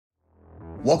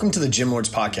Welcome to the Gym Lords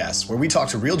Podcast, where we talk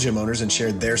to real gym owners and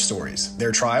share their stories,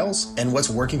 their trials, and what's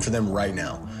working for them right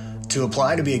now. To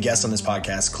apply to be a guest on this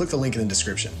podcast, click the link in the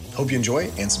description. Hope you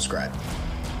enjoy and subscribe.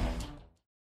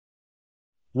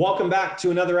 Welcome back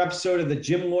to another episode of the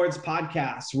Gym Lords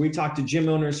Podcast, where we talk to gym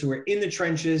owners who are in the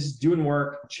trenches, doing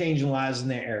work, changing lives in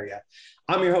their area.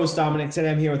 I'm your host, Dominic.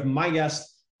 Today I'm here with my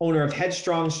guest, owner of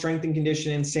Headstrong Strength and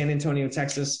Conditioning in San Antonio,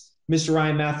 Texas, Mr.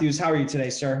 Ryan Matthews. How are you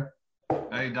today, sir?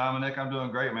 Hey, Dominic, I'm doing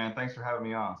great, man. Thanks for having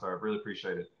me on, sir. I really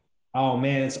appreciate it. Oh,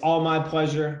 man, it's all my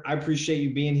pleasure. I appreciate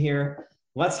you being here.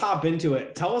 Let's hop into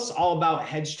it. Tell us all about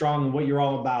Headstrong and what you're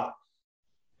all about.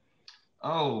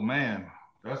 Oh, man,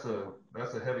 that's a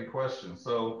heavy question.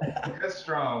 So,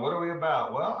 Headstrong, what are we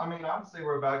about? Well, I mean, obviously,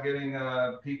 we're about getting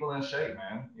people in shape,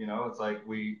 man. You know, it's like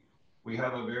we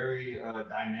have a very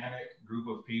dynamic group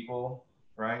of people,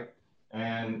 right?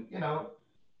 And, you know,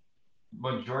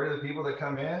 majority of the people that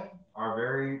come in are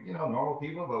very, normal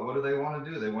people, but what do they want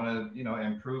to do? They want to,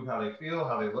 improve how they feel,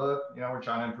 how they look. We're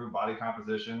trying to improve body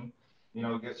composition,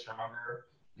 get stronger,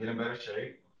 get in better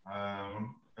shape.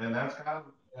 And that's kind of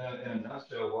in a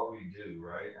nutshell what we do,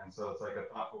 right? And so it's like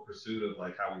a thoughtful pursuit of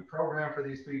like how we program for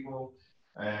these people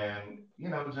and,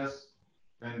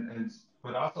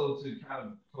 but also to kind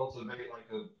of cultivate like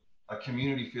a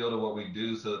community feel to what we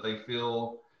do so that they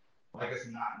feel like it's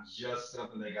not just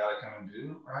something they got to come and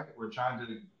do, right? We're trying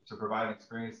to provide an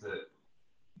experience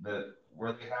that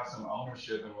where they have some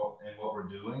ownership in what we're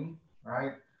doing,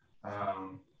 right?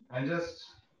 And just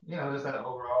that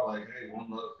overall like, hey, one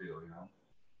love feel,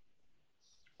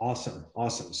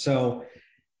 Awesome. So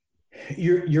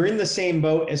you're in the same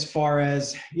boat as far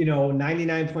as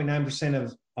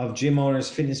 99.9% of gym owners,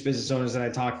 fitness business owners that I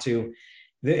talk to.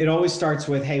 It always starts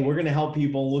with, hey, we're going to help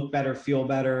people look better, feel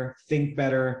better, think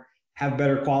better, have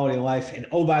better quality of life. And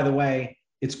oh, by the way,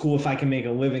 it's cool if I can make a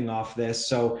living off this.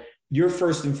 So you're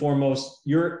first and foremost,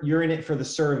 you're in it for the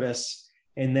service,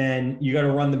 and then you got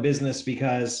to run the business,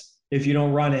 because if you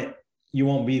don't run it, you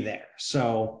won't be there.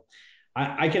 So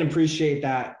I can appreciate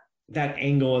that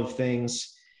angle of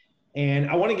things. And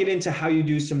I want to get into how you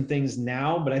do some things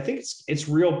now, but I think it's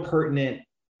real pertinent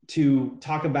to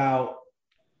talk about,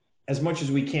 as much as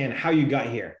we can, how you got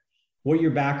here, what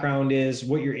your background is,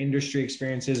 what your industry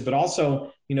experience is, but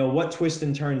also, what twists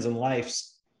and turns in life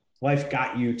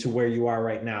got you to where you are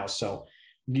right now. So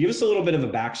give us a little bit of a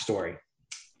backstory.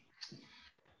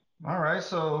 All right.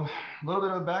 So a little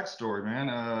bit of a backstory,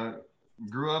 man.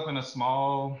 Grew up in a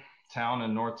small town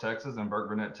in North Texas, in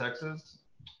Burke-Burnett, Texas.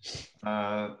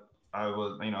 I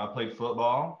played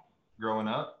football growing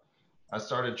up. I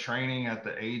started training at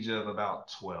the age of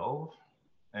about 12.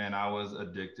 And I was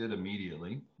addicted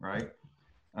immediately, right?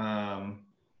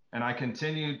 And I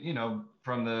continued,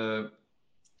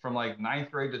 from like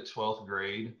 9th grade to 12th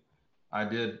grade, I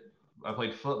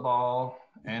played football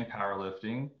and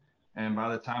powerlifting. And by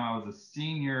the time I was a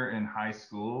senior in high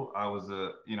school, I was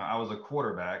a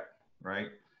quarterback, right?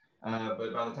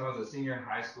 But by the time I was a senior in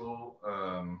high school,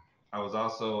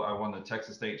 I won the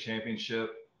Texas State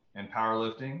Championship in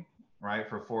powerlifting, right,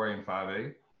 for 4A and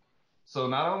 5A. So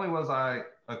not only was I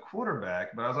a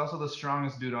quarterback, but I was also the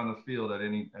strongest dude on the field at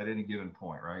any given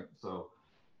point, right? So,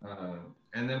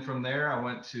 and then from there, I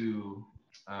went to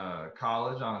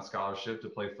college on a scholarship to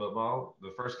play football.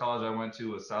 The first college I went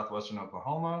to was Southwestern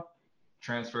Oklahoma,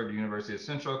 transferred to University of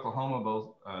Central Oklahoma,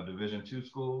 both Division II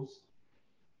schools.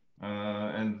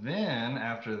 And then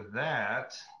after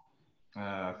that,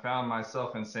 I found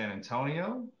myself in San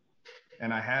Antonio.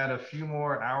 And I had a few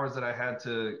more hours that I had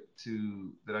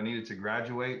that I needed to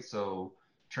graduate. So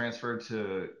transferred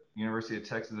to University of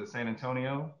Texas at San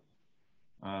Antonio.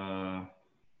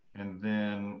 And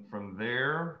then from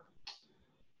there,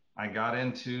 I got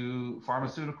into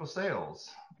pharmaceutical sales.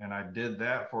 And I did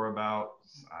that for about,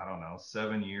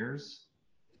 7 years.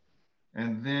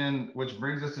 And then, which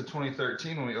brings us to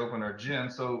 2013 when we opened our gym.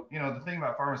 So, the thing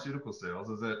about pharmaceutical sales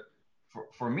is that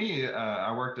for me,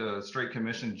 I worked a straight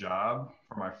commission job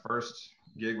for my first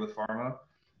gig with pharma.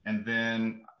 And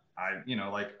then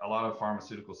like a lot of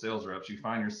pharmaceutical sales reps, you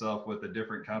find yourself with a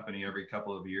different company every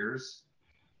couple of years.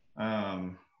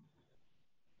 And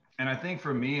I think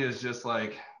for me, it's just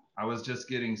like, I was just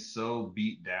getting so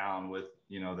beat down with,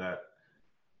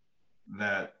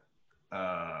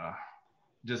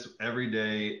 just every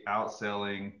day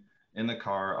outselling in the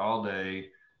car all day,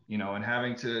 and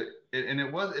having to,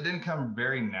 it didn't come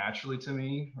very naturally to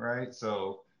me, right?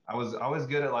 So I was always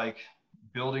good at like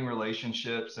building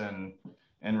relationships and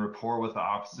rapport with the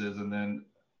offices. And then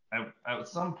at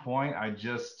some point I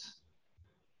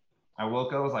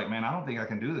woke up, I was like, man, I don't think I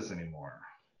can do this anymore.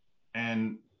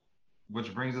 And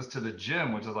which brings us to the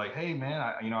gym, which is like, hey man,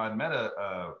 I'd met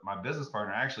my business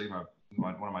partner, actually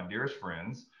one of my dearest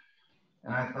friends,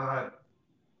 and I thought,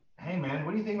 hey man,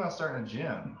 what do you think about starting a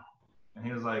gym? And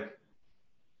he was like,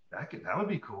 that would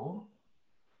be cool.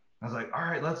 I was like, all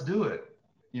right, let's do it.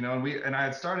 And I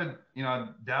had started, I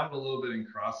dabbled a little bit in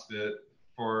CrossFit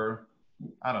for,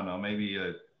 I don't know, maybe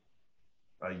a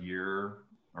year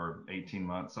or 18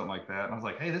 months, something like that. And I was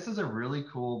like, hey, this is a really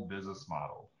cool business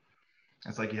model.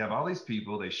 It's like you have all these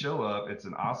people, they show up, it's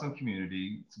an awesome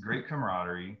community, it's great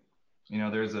camaraderie.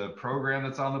 There's a program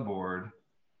that's on the board.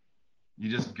 You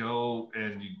just go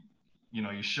and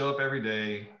you show up every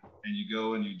day and you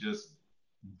go and you just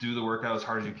do the workout as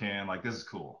hard as you can. Like, this is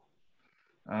cool.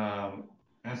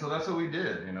 And so that's what we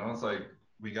did. It's like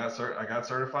I got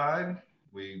certified.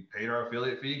 We paid our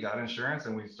affiliate fee, got insurance,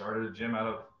 and we started a gym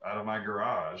out of my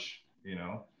garage.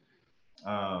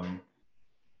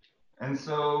 And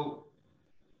so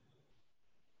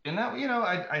in that,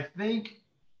 I think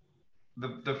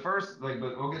the first, like,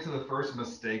 but we'll get to the first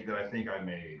mistake that I think I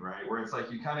made, right? Where it's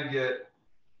like you kind of get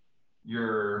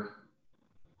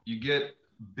you get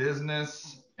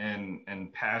business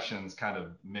and passions kind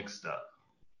of mixed up,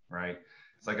 right?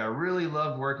 It's like I really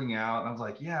loved working out, and I was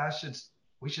like, yeah,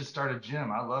 we should start a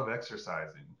gym. I love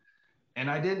exercising. And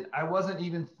I wasn't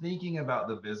even thinking about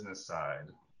the business side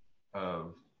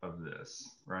of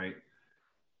this, right?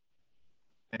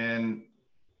 And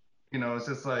it's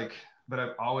just like, but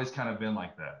I've always kind of been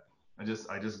like that. I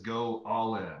just go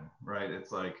all in, right?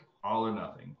 It's like all or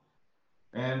nothing.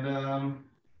 And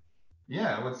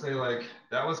yeah, I would say like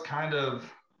that was kind of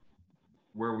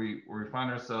where we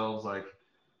find ourselves. Like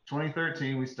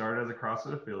 2013, we started as a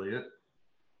CrossFit affiliate.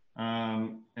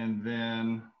 And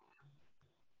then,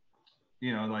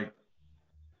 like,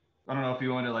 I don't know if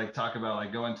you want to like talk about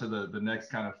like going to the next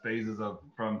kind of phases of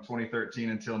from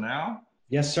 2013 until now.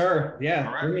 Yes, sir. Yeah.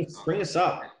 All right. Bring us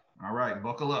up. All right.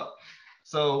 Buckle up.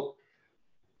 So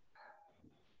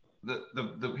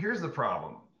here's the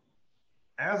problem.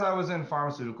 As I was in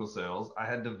pharmaceutical sales, I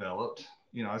had developed,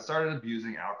 I started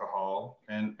abusing alcohol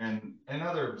and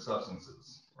other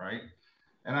substances, right?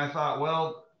 And I thought,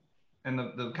 well, and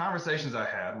the conversations I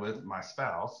had with my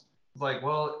spouse was like,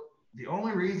 well, the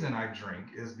only reason I drink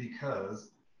is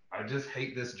because I just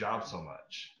hate this job so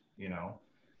much,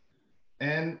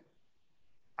 And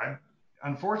I,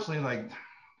 unfortunately, like,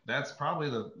 that's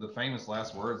probably the famous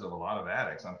last words of a lot of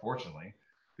addicts, unfortunately,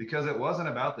 because it wasn't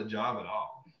about the job at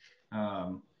all.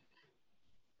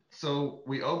 So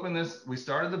we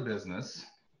started the business.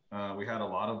 We had a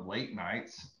lot of late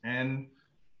nights, and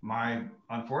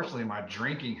unfortunately, my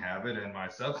drinking habit and my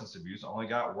substance abuse only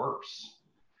got worse.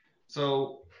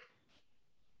 So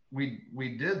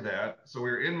we did that. So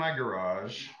we were in my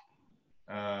garage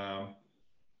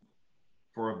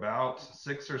for about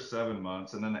 6 or 7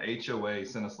 months, and then the HOA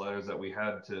sent us letters that we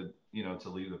had to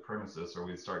leave the premises or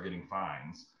we'd start getting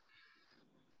fines.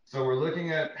 So we're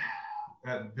looking at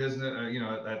business,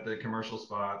 at the commercial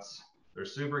spots. They're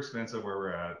super expensive where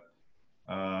we're at.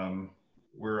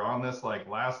 We're on this like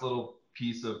last little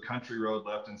piece of country road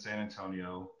left in San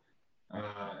Antonio.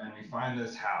 And we find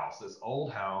this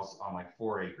old house on like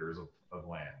 4 acres of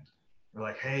land. We're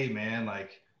like, hey man,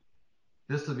 like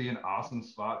this would be an awesome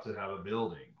spot to have a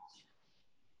building.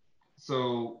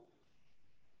 So,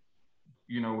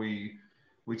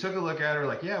 we took a look at it,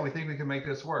 like, yeah, we think we can make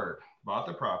this work. Bought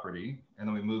the property, and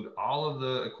then we moved all of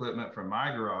the equipment from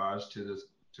my garage to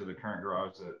the current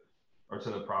garage to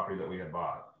the property that we had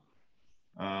bought.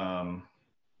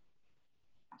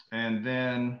 And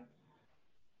then,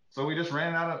 so we just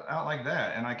ran out like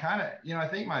that. And I kind of, I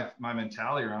think my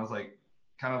mentality around was like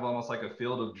kind of almost like a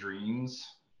field of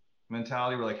dreams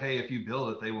mentality. We're like, hey, if you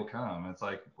build it, they will come. It's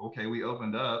like, okay, we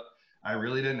opened up. I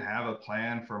really didn't have a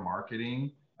plan for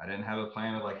marketing. I didn't have a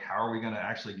plan of like, how are we going to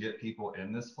actually get people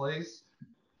in this place?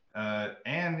 And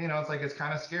it's like, it's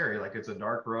kind of scary. Like, it's a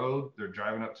dark road. They're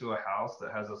driving up to a house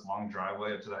that has this long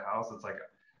driveway up to the house. It's like,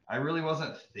 I really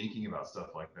wasn't thinking about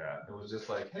stuff like that. It was just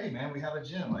like, hey man, we have a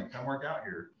gym, like come work out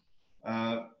here.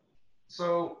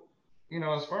 So,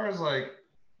 as far as like,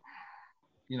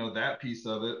 that piece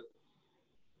of it,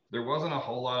 there wasn't a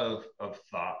whole lot of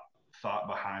thought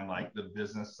behind like the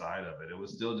business side of it. It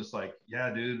was still just like,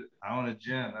 yeah, dude, I own a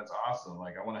gym. That's awesome.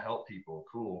 Like, I want to help people.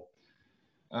 Cool.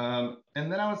 And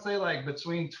then I would say like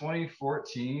between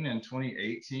 2014 and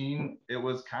 2018, it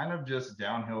was kind of just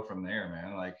downhill from there,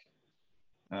 man. Like,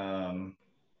 I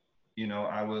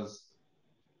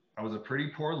was a pretty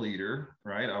poor leader,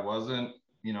 right? I wasn't,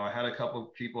 I had a couple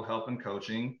of people helping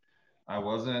coaching. I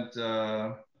wasn't,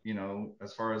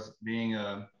 as far as being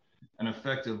an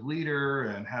effective leader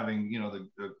and having, you know,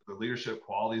 the leadership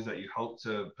qualities that you hope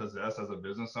to possess as a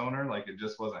business owner, like it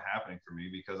just wasn't happening for me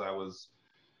because I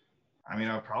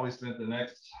probably spent the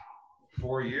next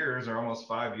 4 years or almost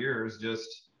 5 years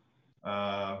just,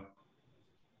 uh,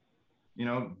 you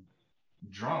know,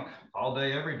 drunk all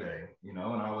day, every day, you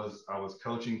know, and I was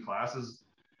coaching classes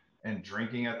and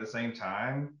drinking at the same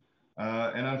time.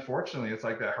 And unfortunately, it's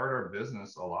like that hurt our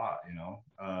business a lot, you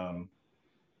know.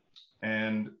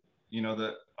 And you know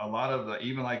that a lot of the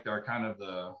even like our kind of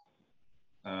the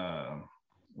uh,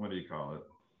 what do you call it?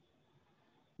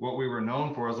 What we were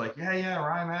known for is like, yeah,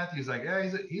 Ryan Matthews, like, yeah,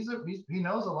 he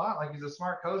knows a lot, like he's a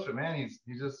smart coach, but man,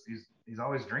 he's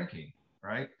always drinking,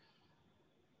 right?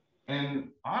 And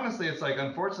honestly, it's like,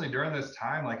 unfortunately, during this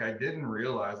time, like I didn't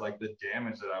realize like the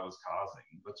damage that I was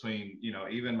causing between, you know,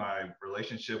 even my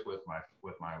relationship with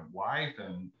my wife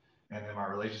and then my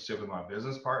relationship with my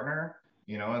business partner,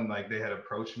 you know, and like they had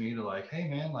approached me to like, hey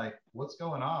man, like what's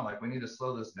going on? Like we need to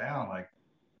slow this down. Like,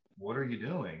 what are you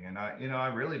doing? And I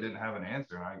really didn't have an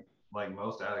answer. And I, like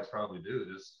most addicts probably do,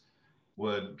 just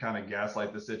would kind of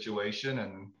gaslight the situation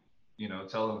and, you know,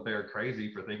 tell them that they were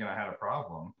crazy for thinking I had a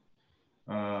problem.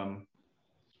 Um,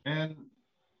 and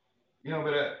you know,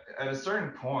 but at a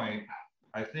certain point,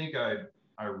 I think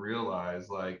I realized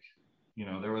like, you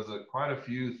know, there was quite a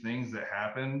few things that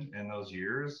happened in those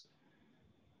years,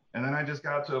 and then I just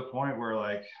got to a point where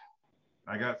like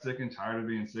I got sick and tired of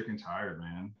being sick and tired,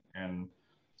 man. And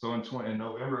so in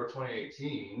November of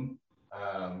 2018,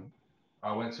 um,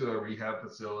 I went to a rehab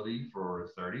facility for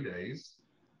 30 days,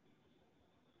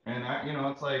 and you know,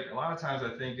 it's like a lot of times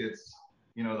I think it's,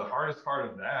 you know, the hardest part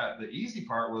of that. The easy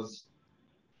part was,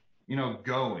 you know,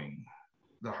 going.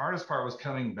 The hardest part was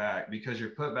coming back because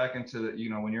you're put back into the, you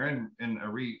know, when you're in a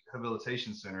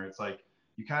rehabilitation center, it's like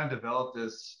you kind of develop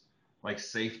this like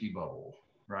safety bubble,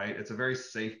 right? It's a very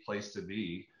safe place to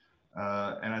be.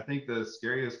 And I think the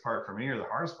scariest part for me, or the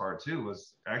hardest part too,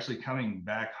 was actually coming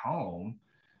back home,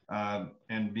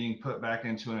 and being put back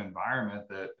into an environment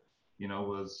that, you know,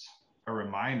 was a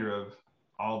reminder of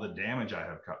all the damage I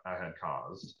had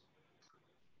caused.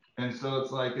 And so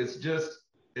it's like it's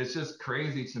just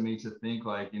crazy to me to think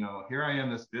like, you know, here I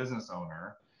am, this business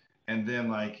owner, and then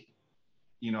like,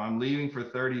 you know, I'm leaving for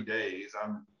 30 days.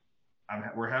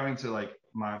 We're having to like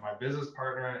my business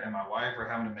partner and my wife are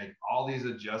having to make all these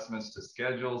adjustments to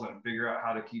schedules and figure out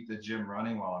how to keep the gym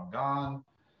running while I'm gone.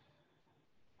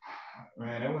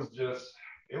 Man, it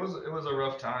was a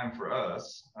rough time for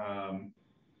us.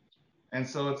 And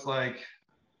so it's like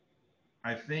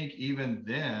I think even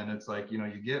then it's like, you know,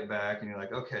 you get back and you're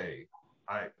like, okay,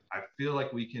 I feel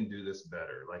like we can do this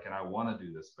better. Like, and I want to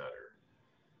do this better.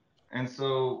 And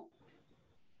so,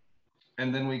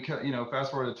 and then you know,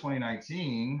 fast forward to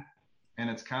 2019 and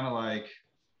it's kind of like,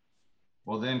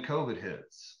 well, then COVID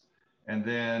hits. And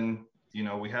then, you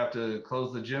know, we have to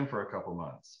close the gym for a couple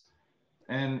months.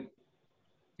 And,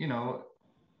 you know,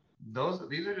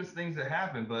 these are just things that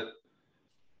happen, but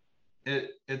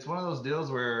it's one of those deals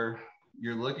where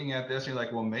you're looking at this and you're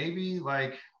like, well, maybe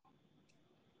like,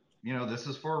 you know, this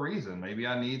is for a reason. Maybe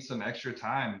I need some extra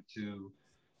time to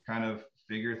kind of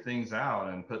figure things out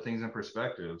and put things in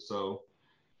perspective. So,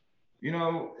 you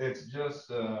know, it's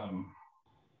just,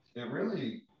 it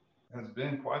really has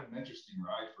been quite an interesting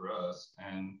ride for us.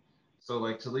 And so,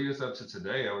 like, to lead us up to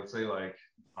today, I would say, like,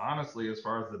 honestly, as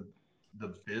far as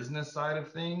the business side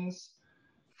of things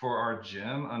for our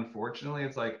gym, unfortunately,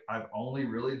 it's like I've only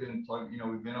really been plugged, you know,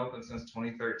 we've been open since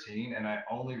 2013, and I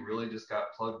only really just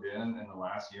got plugged in the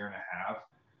last year and a half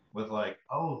with, like,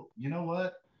 oh, you know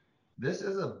what? This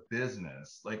is a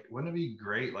business. Like, wouldn't it be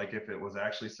great, like, if it was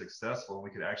actually successful and we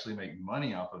could actually make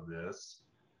money off of this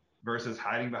versus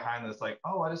hiding behind this, like,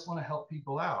 oh, I just want to help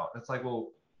people out. It's like, well,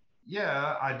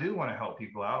 yeah, I do want to help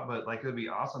people out, but like, it would be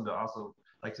awesome to also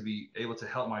like to be able to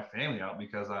help my family out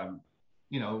because I'm,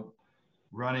 you know,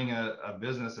 running a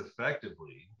business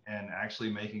effectively and actually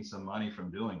making some money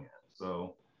from doing it.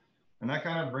 So, and that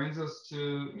kind of brings us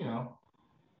to, you know,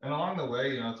 and along the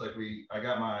way, you know, it's like I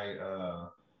got my,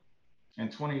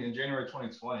 in January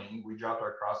 2020, we dropped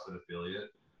our CrossFit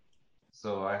affiliate.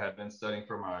 So I had been studying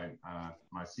for my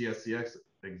CSCX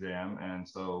exam. And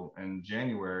so in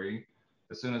January,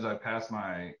 as soon as I passed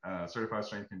my certified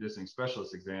strength conditioning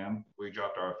specialist exam, we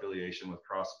dropped our affiliation with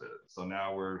CrossFit. So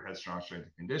now we're Headstrong Strength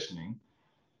and Conditioning.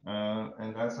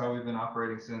 And that's how we've been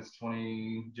operating since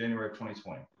January of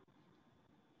 2020.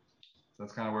 So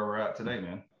that's kind of where we're at today,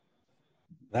 man.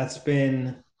 That's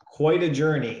been quite a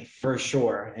journey for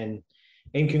sure. And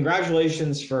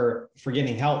congratulations for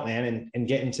getting help, man, and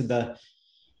getting to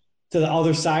to the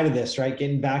other side of this, right?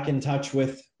 Getting back in touch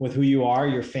with who you are,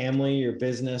 your family, your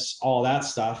business, all that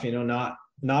stuff.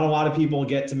 Not a lot of people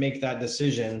get to make that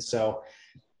decision. So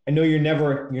I know you're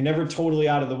never totally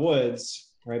out of the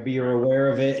woods, right? But you're aware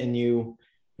of it, and you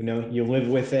live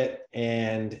with it,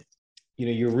 and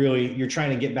you're trying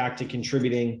to get back to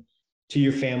contributing to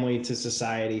your family, to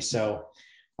society. So,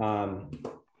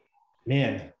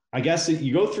 man, I guess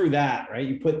you go through that, right?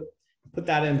 You put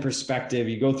that in perspective.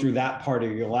 You go through that part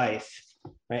of your life,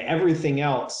 right? Everything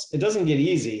else, it doesn't get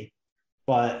easy,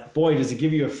 but boy, does it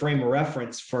give you a frame of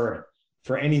reference for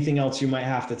anything else you might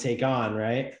have to take on,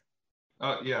 right?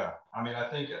 Yeah. I mean, I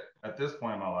think at this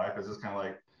point in my life, it's just kind of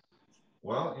like,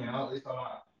 well, at least I'm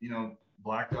not,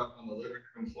 blacked up on the living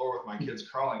room floor with my kids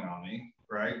crawling on me,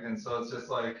 right? And so it's just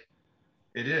like,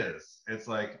 it is. It's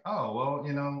like, oh,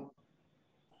 well,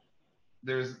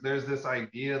 there's this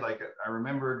idea, like I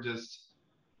remember just,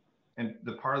 and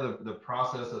the part of the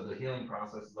process of the healing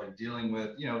process is like dealing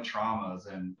with, traumas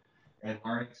and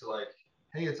learning to like,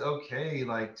 hey, it's okay,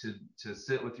 like to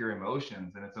sit with your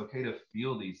emotions, and it's okay to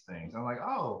feel these things. I'm like,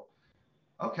 oh,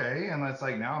 okay. And it's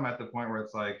like, now I'm at the point where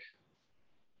it's like,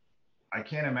 I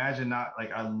can't imagine not,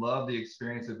 like, I love the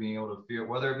experience of being able to feel,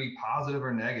 whether it be positive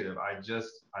or negative. I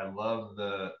love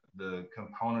the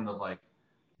component of like,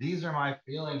 these are my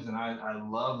feelings, and I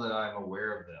love that I'm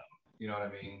aware of them. You know what I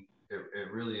mean?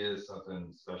 It really is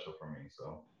something special for me.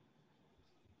 So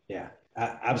Yeah,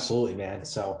 absolutely, man.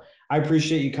 So I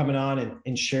appreciate you coming on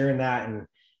and sharing that,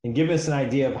 and giving us an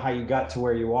idea of how you got to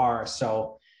where you are.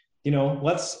 So,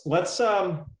 let's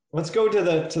go to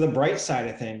the bright side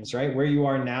of things, right? Where you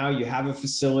are now, you have a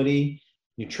facility,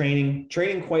 you're training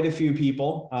quite a few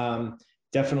people.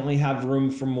 Definitely have room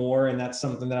for more, and that's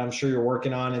something that I'm sure you're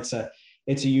working on. It's a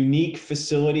unique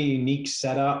facility, unique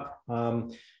setup.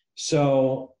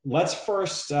 So let's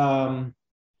first,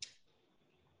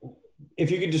 if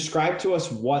you could describe to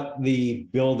us what the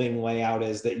building layout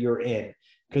is that you're in,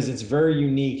 because it's very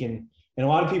unique, and a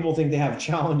lot of people think they have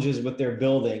challenges with their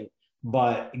building,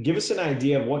 but give us an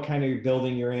idea of what kind of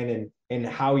building you're in, and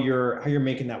how you're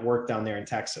making that work down there in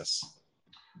Texas.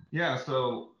 yeah,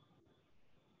 so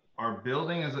our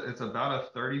building it's about a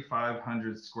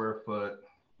 3,500 square foot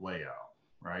layout,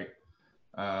 right?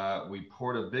 We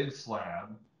poured a big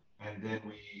slab, and then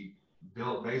we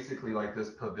built basically like this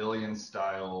pavilion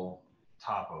style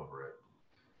top over it.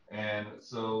 And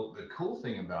so the cool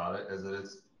thing about it is that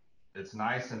it's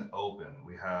nice and open.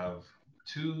 We have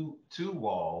two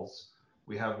walls.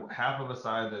 We have half of a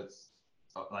side that's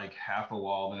like half a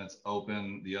wall, then it's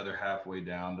open, the other halfway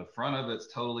down. The front of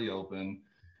it's totally open.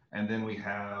 And then we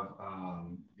have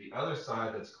the other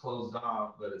side that's closed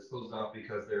off, but it's closed off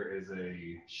because there is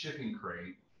a shipping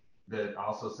crate that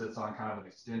also sits on kind of an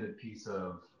extended piece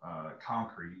of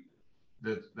concrete.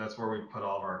 That's where we put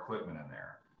all of our equipment in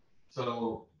there.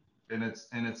 So and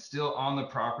it's still on the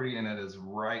property, and it is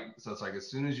right. So it's like as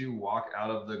soon as you walk out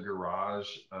of the garage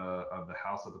of the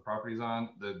house that the property's on,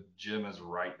 the gym is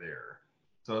right there.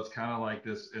 So it's kind of like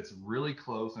this. It's really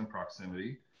close in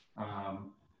proximity,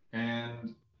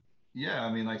 and yeah,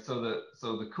 I mean, like, so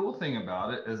the cool thing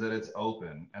about it is that it's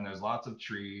open and there's lots of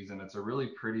trees, and it's a really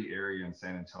pretty area in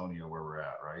San Antonio where we're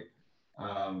at,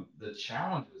 right? The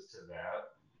challenges to that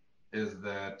is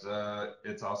that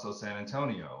it's also San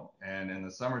Antonio, and in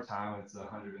the summertime it's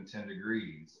 110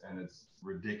 degrees, and it's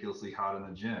ridiculously hot in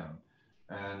the gym.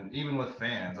 And even with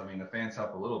fans, I mean, the fans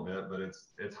help a little bit, but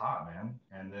it's hot, man.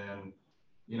 And then,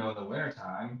 in the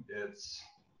wintertime, it's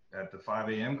at the 5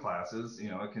 a.m. classes,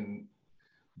 it can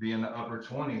be in the upper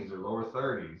 20s or lower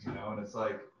 30s, and it's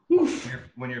like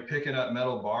when you're picking up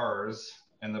metal bars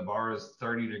and the bar is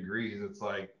 30 degrees, it's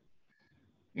like,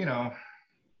 you know,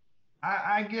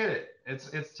 I get it.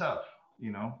 It's tough,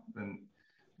 and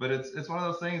but it's one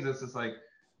of those things that's just like,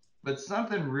 but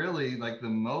something really like the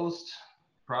most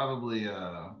probably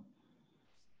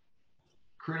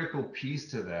critical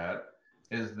piece to that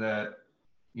is that,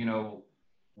 you know,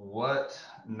 what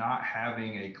not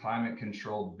having a climate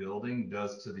controlled building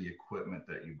does to the equipment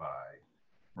that you buy,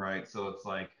 right? So it's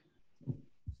like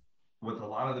with a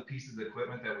lot of the pieces of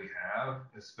equipment that we have,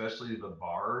 especially the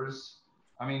bars.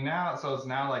 I mean, now, so it's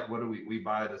now like, what do we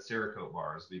buy the Cerakote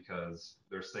bars because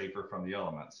they're safer from the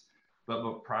elements.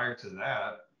 But prior to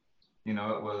that, it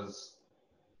was,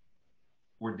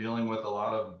 we're dealing with a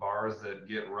lot of bars that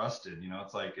get rusted.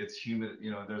 It's like it's humid.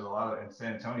 There's a lot of, in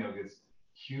San Antonio, it gets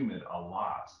humid a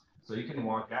lot. So you can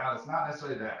walk out. It's not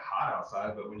necessarily that hot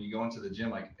outside, but when you go into the gym,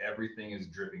 like everything is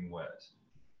dripping wet.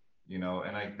 And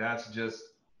like that's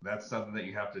something that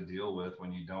you have to deal with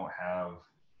when you don't have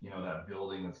that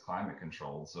building that's climate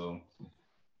controlled. So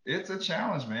It's a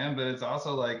challenge, man, but it's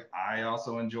also like I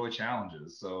also enjoy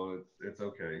challenges, so it's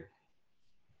okay.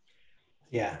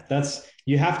 Yeah,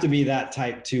 you have to be that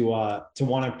type to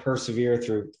want to persevere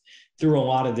through a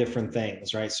lot of different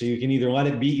things, right? So you can either let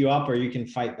it beat you up or you can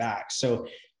fight back. So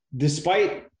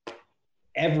despite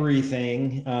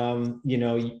everything,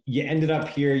 you ended up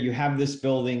here, you have this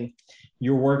building,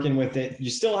 you're working with it, you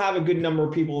still have a good number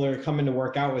of people that are coming to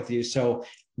work out with you. So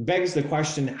begs the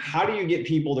question, how do you get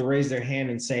people to raise their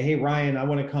hand and say, hey, Ryan, I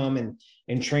want to come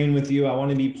and train with you. I want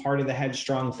to be part of the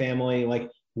Headstrong family. Like,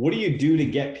 what do you do to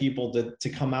get people to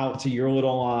come out to your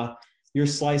little, your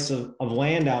slice of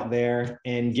land out there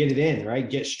and get it in, right?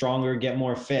 Get stronger, get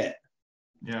more fit.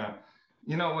 Yeah.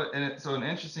 You know what? So an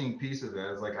interesting piece of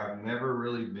that is like I've never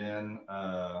really been,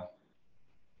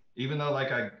 even though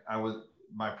like I was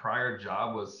my prior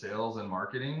job was sales and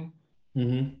marketing.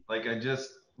 Mm-hmm. Like I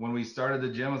just when we started the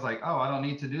gym, I was like, oh, I don't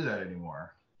need to do that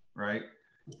anymore, right?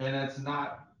 And it's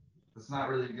not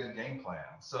really a good game plan.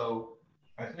 So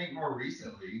I think more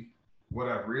recently, what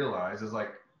I've realized is like,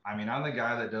 I mean, I'm the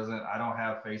guy that I don't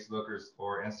have Facebook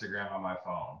or Instagram on my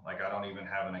phone. Like I don't even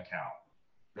have an account.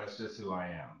 That's just who I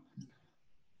am.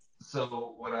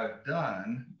 So what I've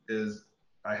done is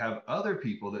I have other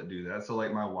people that do that. So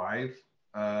like my wife,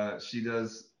 she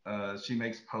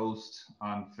makes posts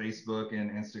on Facebook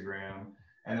and Instagram,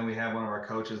 and then we have one of our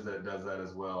coaches that does that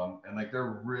as well. And like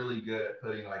they're really good at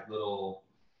putting like little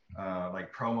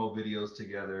like promo videos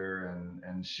together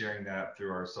and sharing that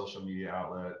through our social media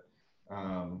outlet.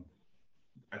 Um,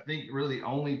 I think really the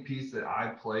only piece that I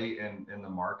play in the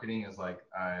marketing is like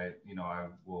I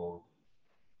will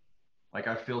like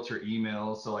I filter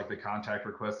emails, so like the contact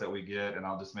requests that we get, and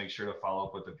I'll just make sure to follow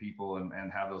up with the people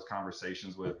and have those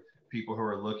conversations with people who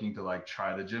are looking to like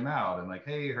try the gym out and like,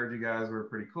 hey, heard you guys were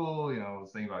pretty cool. I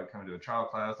was thinking about coming to a trial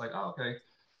class. Like, oh, okay.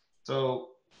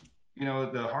 So,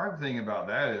 the hard thing about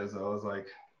that is I was like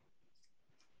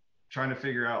trying to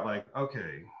figure out like,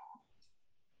 okay,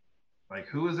 like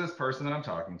who is this person that I'm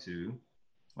talking to?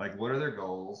 Like, what are their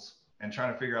goals? And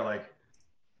trying to figure out like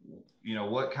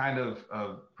what kind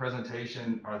of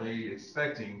presentation are they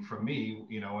expecting from me,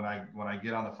 when I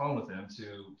get on the phone with them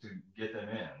to get them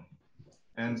in.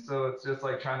 And so it's just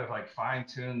like trying to like fine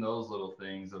tune those little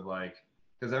things of like,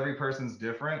 because every person's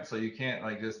different, so you can't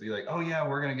like just be like, oh yeah,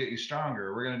 we're gonna get you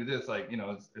stronger, we're gonna do this. Like,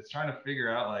 it's trying to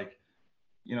figure out like,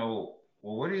 well,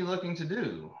 what are you looking to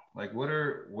do? Like, what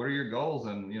are your goals,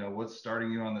 and what's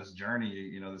starting you on this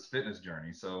journey, this fitness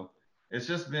journey. So it's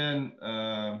just been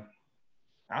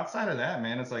outside of that,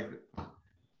 man, it's like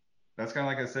that's kind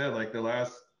of like I said, like the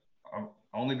last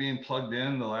only being plugged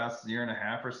in the last year and a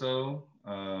half or so.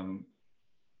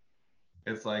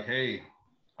 It's like, hey,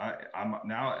 I'm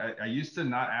now. I used to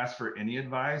not ask for any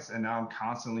advice, and now I'm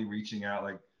constantly reaching out,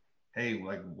 like, hey,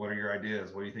 like, what are your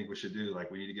ideas? What do you think we should do?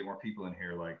 Like, we need to get more people in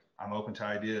here. Like, I'm open to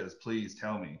ideas. Please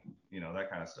tell me.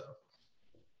 That kind of stuff.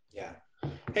 Yeah.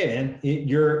 Hey man,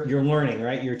 you're learning,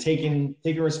 right? You're taking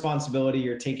responsibility,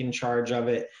 you're taking charge of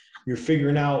it, you're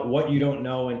figuring out what you don't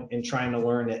know and trying to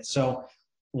learn it. So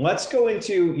let's go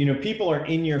into, people are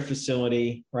in your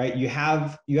facility, right? You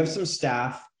have some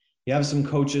staff, you have some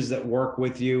coaches that work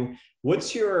with you.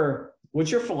 What's your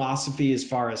philosophy as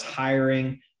far as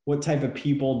hiring? What type of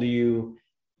people do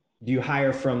you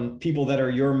hire from people that are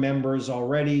your members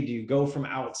already? Do you go from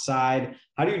outside?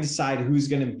 How do you decide who's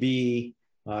going to be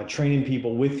training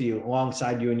people with you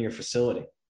alongside you in your facility?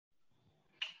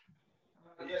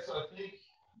 Yeah, so I think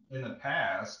in the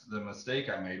past, the mistake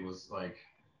I made was like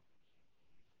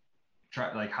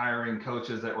hiring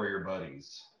coaches that were your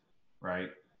buddies, right?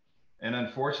 And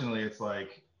unfortunately, it's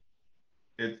like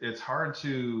it's hard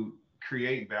to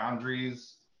create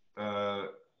boundaries uh,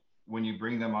 when you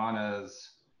bring them on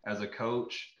as a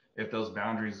coach if those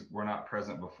boundaries were not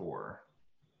present before.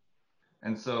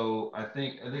 And so I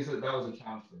think at least that was a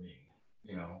challenge for me,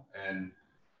 And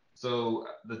so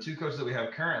the two coaches that we have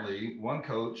currently, one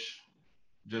coach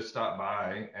just stopped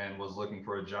by and was looking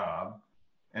for a job.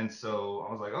 And so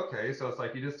I was like, okay, so it's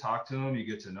like you just talk to him, you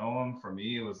get to know him. For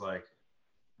me, it was like,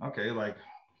 okay, like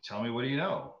tell me, what do you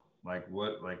know?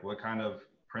 What kind of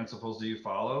principles do you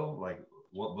follow? Like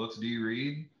what books do you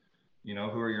read?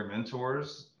 Who are your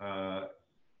mentors?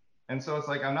 And so it's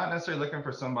like I'm not necessarily looking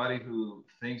for somebody who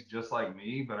thinks just like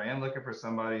me, but I am looking for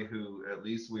somebody who at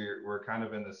least we're kind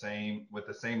of in the same with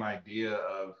the same idea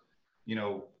of,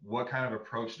 what kind of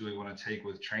approach do we want to take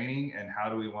with training, and how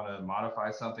do we want to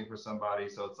modify something for somebody.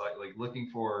 So it's like looking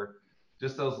for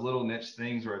just those little niche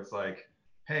things where it's like,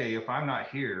 hey, if I'm not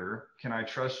here, can I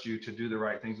trust you to do the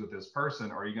right things with this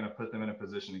person, or are you going to put them in a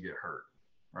position to get hurt,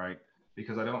 right?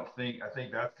 Because I think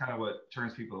that's kind of what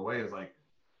turns people away is like,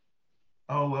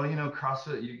 oh, well,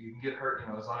 CrossFit, you can get hurt.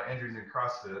 There's a lot of injuries in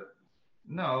CrossFit.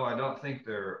 No, I don't think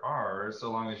there are,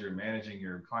 so long as you're managing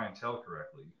your clientele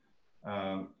correctly.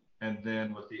 Um, and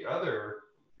then with the other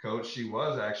coach, she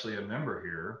was actually a member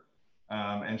here,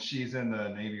 and she's in the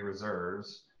Navy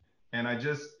Reserves. And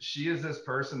she is this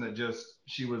person that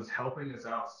she was helping us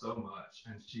out so much,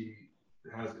 and she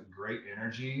has great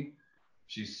energy.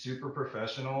 She's super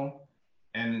professional,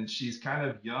 and she's kind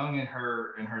of young in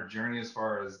her journey as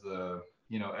far as the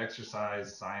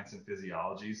exercise science and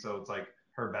physiology. So it's like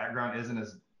her background isn't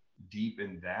as deep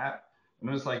in that. And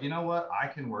it was like, you know what, I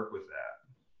can work with that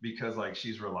because like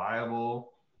she's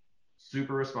reliable,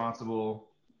 super responsible.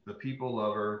 The people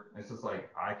love her. It's just like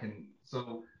I can.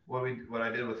 So what I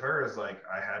did with her is like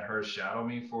I had her shadow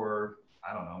me for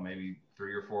I don't know maybe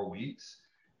 3 or 4 weeks,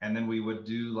 and then we would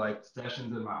do like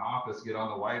sessions in my office. Get on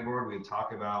the whiteboard. We'd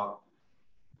talk about.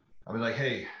 I'd be like,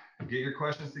 hey, get your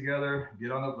questions together.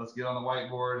 Let's get on the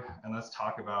whiteboard and let's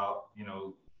talk about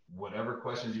whatever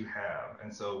questions you have.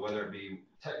 And so whether it be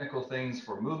technical things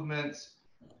for movements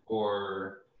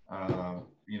or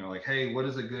like, hey, what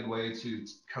is a good way to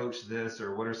coach this,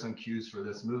 or what are some cues for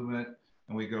this movement?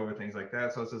 And we go over things like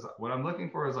that. So it's just what I'm looking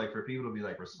for is like for people to be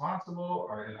like responsible,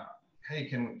 or hey,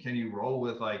 can you roll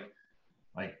with like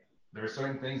there are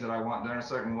certain things that I want done a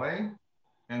certain way,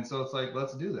 and so it's like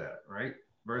let's do that, right?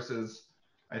 Versus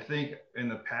I think in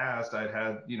the past I'd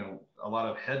had a lot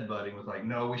of headbutting with like,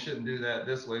 no, we shouldn't do that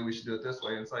this way, we should do it this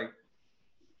way. And it's like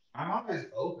I'm always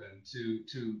open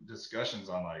to discussions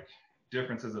on like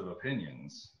differences of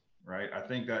opinions, right? I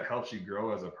think that helps you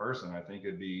grow as a person. I think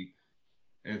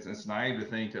it's naive to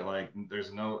think that like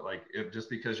there's no like if just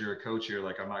because you're a coach here,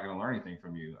 like I'm not going to learn anything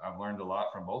from you. I've learned a lot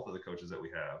from both of the coaches that we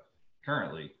have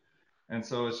currently, and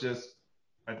so it's just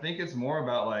I think it's more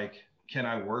about like can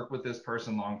I work with this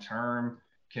person long term?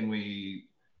 Can we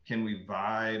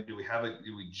vibe? Do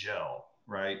we gel,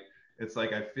 right? It's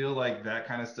like I feel like that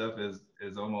kind of stuff is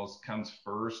almost comes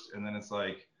first, and then it's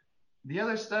like the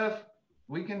other stuff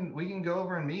we can go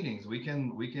over in meetings. We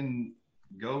can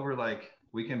go over like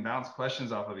we can bounce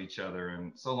questions off of each other,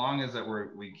 and so long as that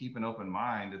we keep an open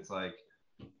mind, it's like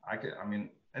I mean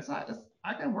it's not it's,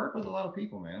 I can work with a lot of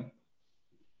people, man.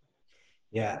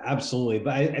 Yeah, absolutely.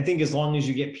 But I think as long as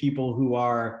you get people who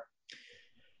are,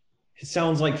 it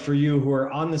sounds like for you, who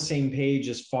are on the same page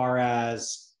as far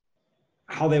as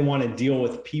how they want to deal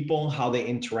with people, how they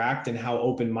interact, and how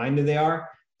open-minded they are,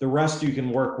 the rest you can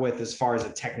work with as far as a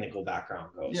technical background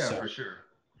goes. Yeah, So,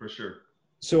 for sure.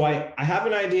 so I have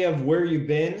an idea of where you've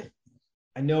been.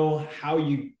 I know how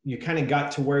you kind of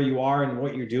got to where you are and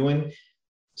what you're doing.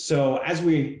 So as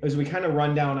we kind of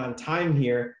run down on time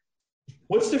here,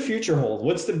 what's the future hold?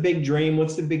 What's the big dream?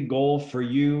 What's the big goal for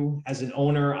you as an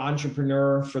owner,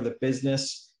 entrepreneur, for the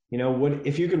business? What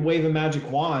if you could wave a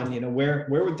magic wand, where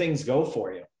would things go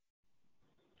for you?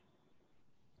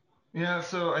 Yeah,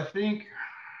 so I think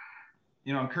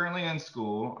I'm currently in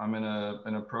school. I'm in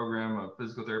a program, a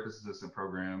physical therapist assistant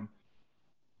program,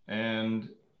 and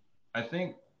I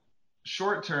think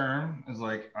short term is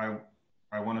like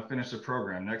I want to finish the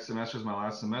program. Next semester is my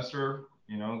last semester.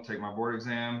 Take my board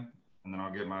exam, and then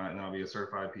I'll be a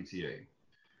certified PTA.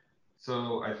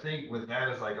 So I think with that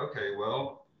is like, okay,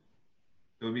 well,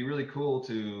 it would be really cool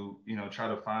to try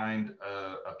to find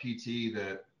a PT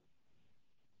that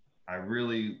I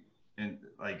really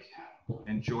like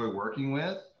enjoy working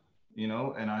with,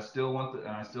 and I still want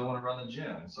to run the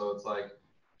gym. So it's like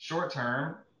short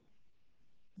term,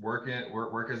 work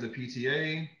as a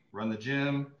PTA, run the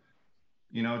gym,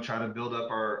 try to build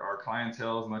up our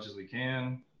clientele as much as we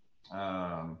can.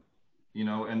 Um,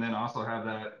 and then also have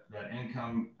that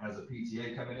income as a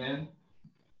PTA coming in,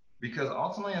 because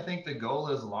ultimately I think the goal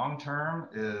is long term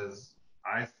is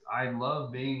I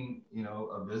love being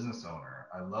a business owner.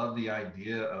 I love the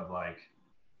idea of like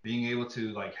being able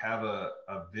to like have a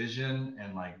vision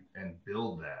and like and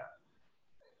build that.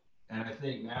 And I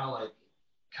think now like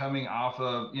coming off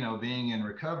of being in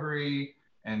recovery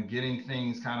and getting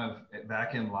things kind of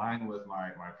back in line with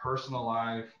my personal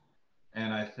life,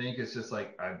 and I think it's just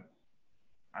like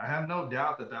I have no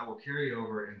doubt that will carry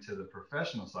over into the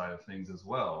professional side of things as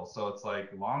well. So it's like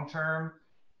long term,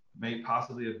 maybe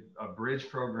possibly a bridge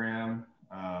program,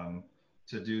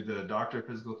 to do the doctor of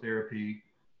physical therapy,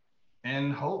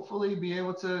 and hopefully be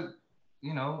able to,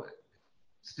 you know,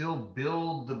 still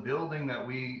build the building that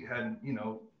we had,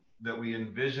 that we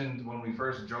envisioned when we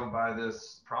first drove by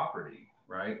this property,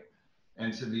 right?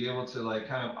 And to be able to like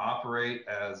kind of operate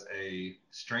as a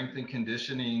strength and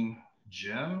conditioning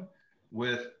gym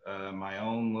with my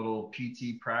own little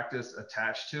PT practice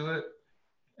attached to it.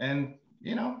 And,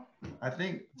 I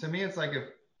think to me, it's like if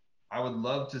I would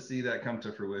love to see that come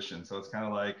to fruition. So it's kind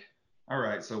of like, all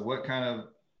right, so what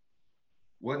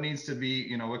needs to be,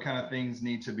 you know, what kind of things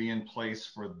need to be in place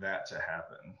for that to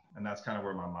happen? And that's kind of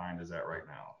where my mind is at right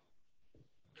now.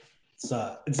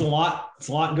 It's a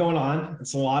lot going on.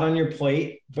 It's a lot on your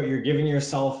plate, but you're giving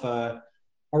yourself a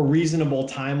reasonable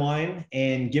timeline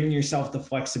and giving yourself the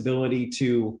flexibility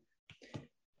to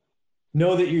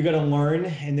know that you're going to learn,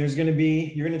 and you're going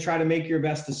to try to make your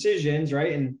best decisions,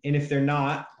 right? And if they're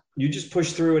not, you just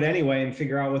push through it anyway and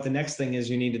figure out what the next thing is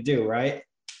you need to do, right?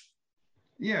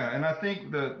 Yeah, and I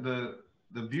think the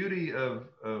beauty of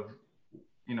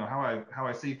you know how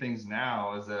I see things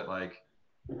now is that, like,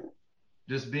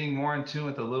 just being more in tune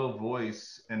with the little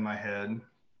voice in my head,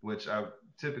 which I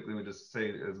typically would just say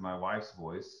is my wife's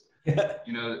voice,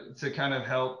 you know, to kind of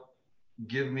help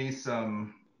give me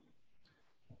some.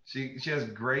 She has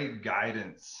great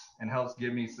guidance and helps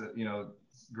give me some, you know,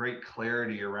 great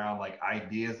clarity around like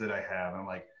ideas that I have. I'm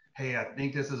like, hey, I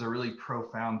think this is a really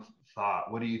profound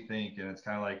thought. What do you think? And it's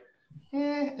kind of like,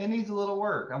 it needs a little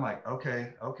work. I'm like,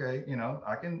 okay, you know,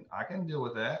 I can deal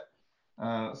with that.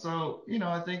 So, you know,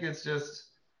 I think it's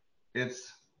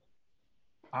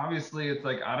obviously it's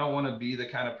like, I don't want to be the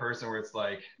kind of person where it's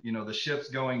like, you know, the ship's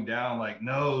going down, like,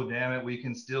 no, damn it, we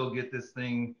can still get this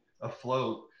thing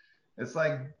afloat. It's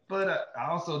like, but I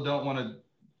also don't want to,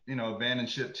 you know, abandon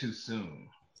ship too soon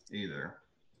either.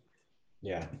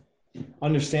 Yeah.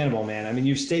 Understandable, man. I mean,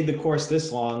 you've stayed the course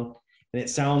this long, and it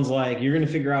sounds like you're going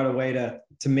to figure out a way to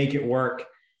make it work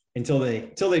until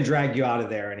they drag you out of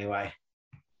there anyway.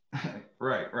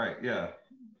 Right. Yeah.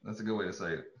 That's a good way to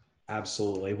say it.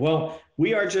 Absolutely. Well,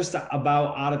 we are just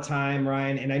about out of time,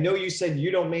 Ryan. And I know you said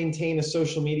you don't maintain a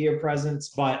social media presence,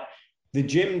 but the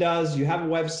gym does. You have a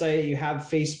website, you have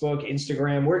Facebook,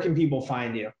 Instagram. Where can people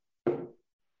find you?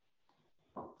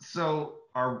 So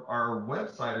our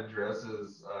website address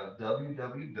is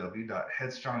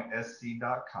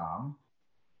www.headstrongsc.com.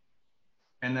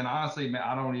 And then honestly, man,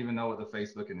 I don't even know what the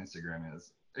Facebook and Instagram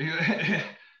is.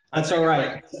 That's all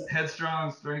right. Like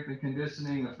Headstrong Strength and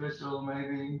Conditioning Official,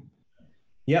 maybe.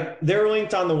 Yep, they're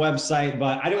linked on the website,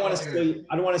 but I don't want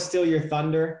to steal your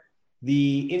thunder.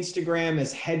 The Instagram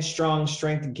is Headstrong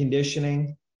Strength and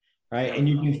Conditioning, right? And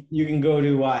you can go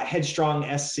to Headstrong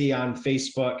SC on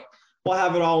Facebook. We'll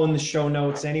have it all in the show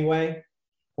notes anyway.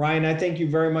 Ryan, I thank you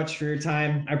very much for your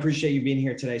time. I appreciate you being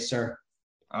here today, sir.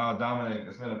 Dominic,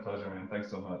 it's been a pleasure, man.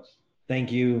 Thanks so much.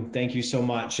 Thank you. Thank you so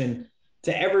much. And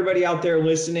to everybody out there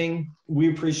listening, we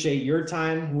appreciate your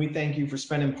time. We thank you for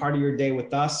spending part of your day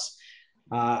with us.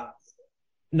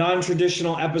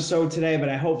 Non-traditional episode today, but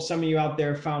I hope some of you out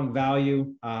there found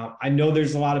value. I know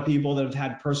there's a lot of people that have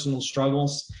had personal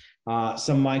struggles,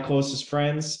 some of my closest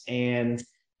friends and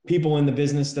people in the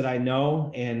business that I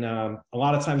know. And a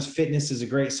lot of times fitness is a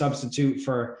great substitute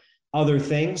for other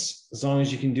things, as long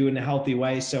as you can do it in a healthy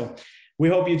way. So we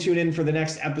hope you tune in for the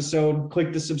next episode.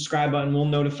 Click the subscribe button. We'll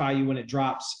notify you when it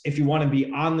drops. If you want to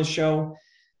be on the show,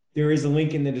 there is a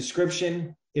link in the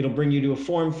description. It'll bring you to a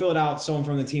form. Fill it out. Someone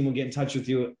from the team will get in touch with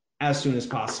you as soon as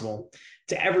possible.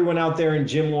 To everyone out there in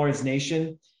Gym Lords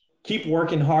Nation, keep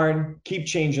working hard. Keep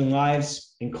changing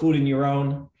lives, including your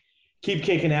own. Keep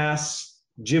kicking ass.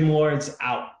 Gym Lords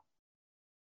out.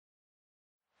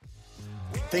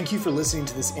 Thank you for listening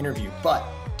to this interview, but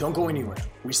don't go anywhere.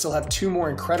 We still have 2 more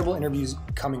incredible interviews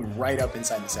coming right up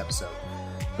inside this episode.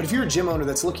 But if you're a gym owner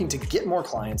that's looking to get more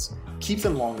clients, keep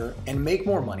them longer, and make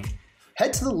more money,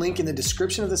 head to the link in the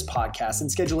description of this podcast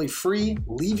and schedule a free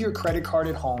leave your credit card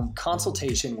at home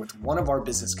consultation with one of our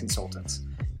business consultants.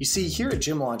 You see, here at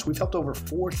Gym Launch, we've helped over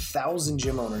 4,000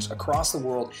 gym owners across the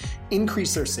world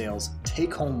increase their sales,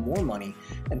 take home more money,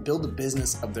 and build the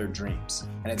business of their dreams.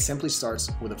 And it simply starts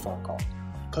with a phone call.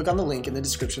 Click on the link in the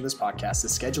description of this podcast to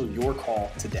schedule your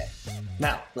call today.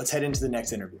 Now, let's head into the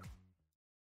next interview.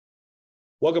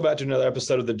 Welcome back to another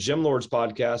episode of the Gym Lords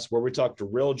podcast, where we talk to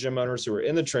real gym owners who are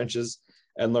in the trenches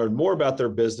and learn more about their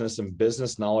business and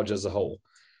business knowledge as a whole.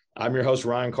 I'm your host,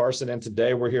 Ryan Carson, and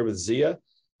today we're here with Zia.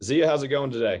 Zia, how's it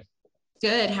going today?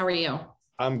 Good. How are you?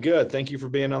 I'm good. Thank you for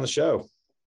being on the show.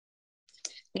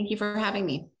 Thank you for having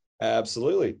me.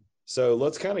 Absolutely. So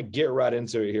let's kind of get right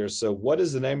into it here. So what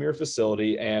is the name of your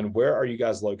facility and where are you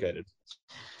guys located?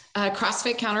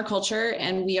 CrossFit Counterculture,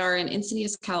 and we are in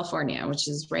Encinitas, California, which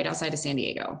is right outside of San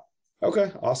Diego.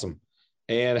 Okay, awesome.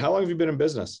 And how long have you been in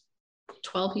business?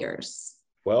 12 years.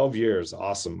 12 years.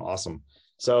 Awesome.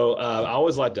 So I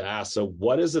always like to ask, so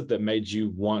what is it that made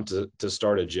you want to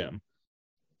start a gym?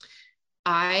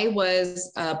 I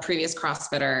was a previous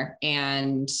CrossFitter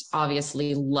and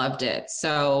obviously loved it.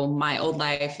 So my old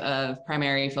life of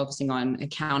primary focusing on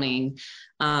accounting,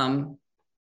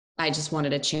 I just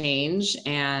wanted a change,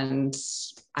 and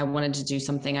I wanted to do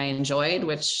something I enjoyed,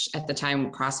 which at the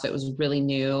time CrossFit was really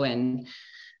new, and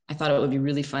I thought it would be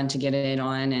really fun to get in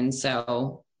on. And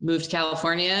so moved to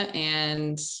California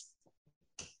and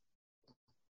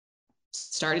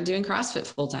started doing CrossFit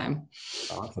full time.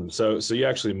 Awesome. So you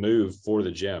actually moved for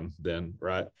the gym then,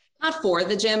 right? Not for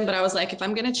the gym, but I was like, if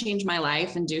I'm going to change my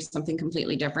life and do something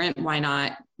completely different, why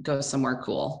not go somewhere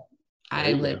cool?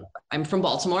 I'm from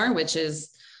Baltimore, which is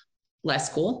less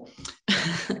cool.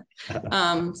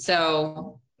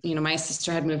 So, my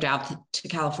sister had moved out to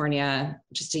California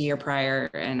just a year prior,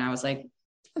 and I was like,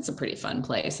 that's a pretty fun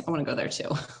place. I want to go there too.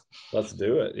 Let's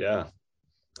do it. Yeah.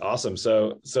 Awesome.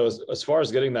 So as far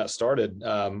as getting that started,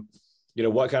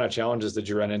 what kind of challenges did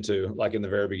you run into like in the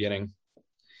very beginning?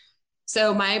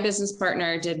 So my business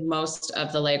partner did most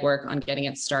of the legwork on getting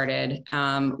it started.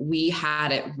 We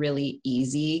had it really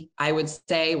easy, I would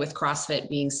say, with CrossFit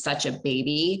being such a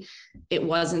baby. It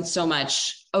wasn't so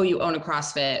much, oh, you own a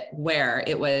CrossFit, where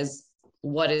it was,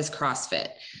 what is CrossFit?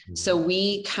 Mm-hmm. So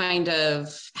we kind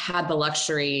of had the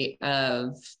luxury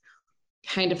of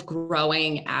kind of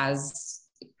growing as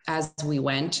we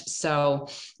went. So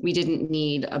we didn't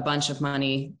need a bunch of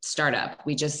money startup.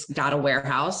 We just got a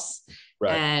warehouse.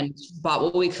 Right. And bought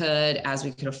what we could as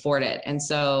we could afford it. And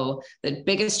so the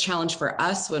biggest challenge for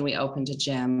us when we opened a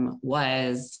gym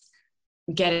was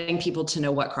getting people to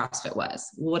know what CrossFit was.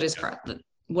 What is CrossFit?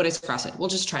 We'll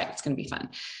just try it. It's going to be fun.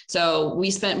 So we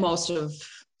spent most of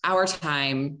our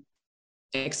time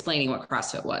explaining what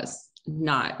CrossFit was,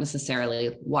 not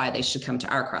necessarily why they should come to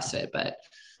our CrossFit, but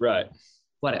right,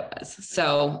 what it was.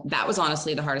 So that was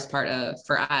honestly the hardest part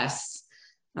for us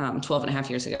 12 and a half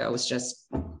years ago, was just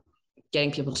getting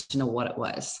people to know what it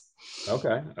was.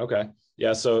 Okay.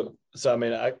 Yeah. So I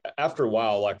mean, after a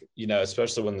while, like,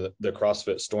 especially when the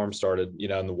CrossFit storm started,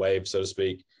 in the wave, so to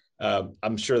speak,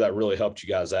 I'm sure that really helped you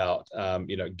guys out,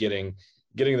 getting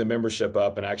the membership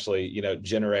up and actually,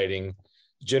 generating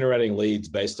leads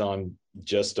based on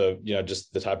just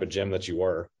the type of gym that you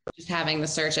were. Just having the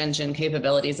search engine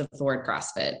capabilities of the word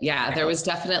CrossFit. Yeah, there was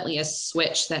definitely a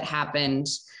switch that happened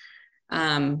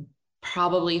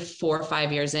probably 4 or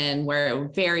 5 years in, where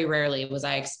very rarely was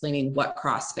I explaining what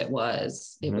CrossFit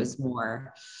was. It was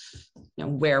more,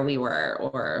 where we were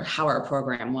or how our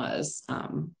program was.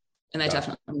 And that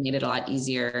definitely made it a lot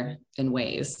easier in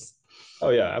ways.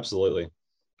 Oh yeah, absolutely.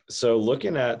 So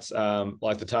looking at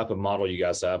like the type of model you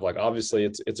guys have, like obviously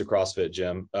it's a CrossFit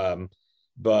gym,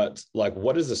 but like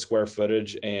what is the square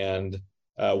footage and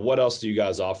what else do you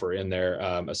guys offer in there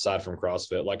aside from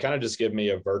CrossFit? Like kind of just give me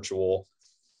a virtual,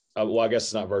 well, I guess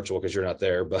it's not virtual because you're not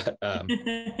there, but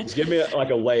just give me like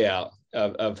a layout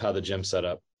of how the gym's set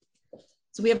up.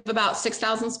 So we have about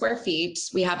 6,000 square feet.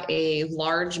 We have a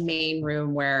large main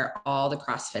room where all the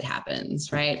CrossFit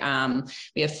happens, right?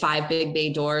 We have 5 big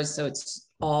bay doors, so it's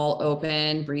all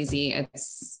open, breezy.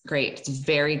 It's great. It's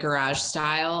very garage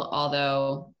style,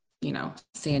 although,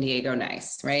 San Diego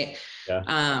nice, right?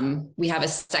 Yeah. We have a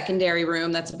secondary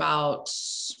room that's about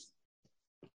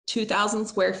 2,000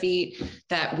 square feet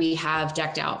that we have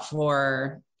decked out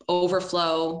for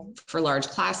overflow for large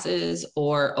classes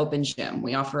or open gym.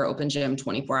 We offer open gym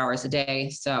 24 hours a day.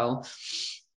 So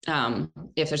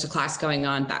if there's a class going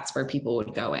on, that's where people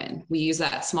would go in. We use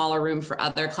that smaller room for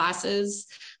other classes.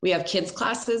 We have kids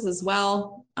classes as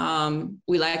well.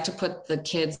 We like to put the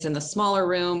kids in the smaller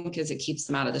room because it keeps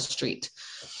them out of the street.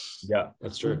 Yeah,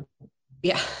 that's true.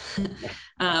 Yeah.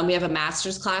 We have a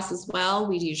master's class as well.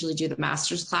 We usually do the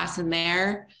master's class in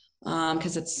there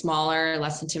because it's smaller,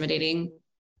 less intimidating.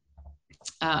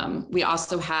 We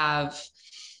also have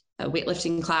a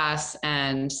weightlifting class,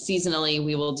 and seasonally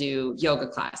we will do yoga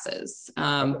classes.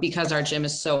 Because our gym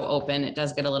is so open, it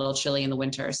does get a little chilly in the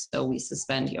winter. So we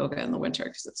suspend yoga in the winter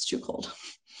because it's too cold.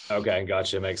 Okay.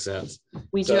 Gotcha. Makes sense.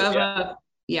 We do have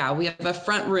we have a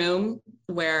front room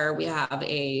where we have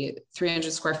a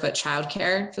 300 square foot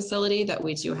childcare facility that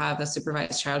we do have a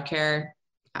supervised childcare,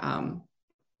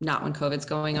 not when COVID's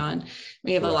going on.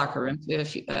 We have a locker room. We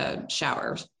have a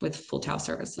shower with full towel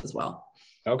service as well.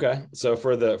 Okay. So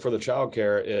for the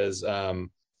childcare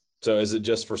so is it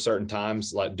just for certain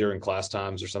times, like during class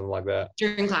times or something like that?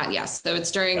 During class, yes. So it's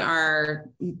during our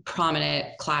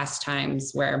prominent class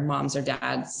times where moms or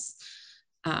dads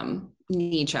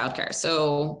need childcare.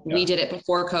 So we did it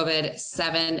before COVID,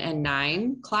 7 and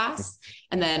 9 class.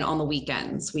 And then on the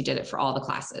weekends, we did it for all the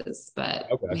classes, but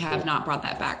we have not brought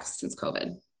that back since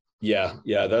COVID. Yeah.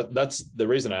 That's the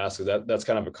reason I ask, is that's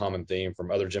kind of a common theme from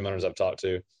other gym owners I've talked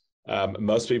to.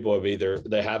 Most people have either,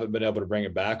 they haven't been able to bring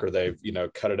it back or they've,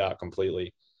 cut it out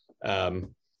completely.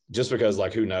 just because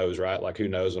like, who knows, right? Like who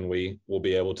knows when we will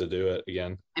be able to do it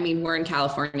again. I mean, we're in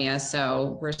California,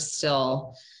 so we're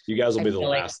still, you guys will I be the feel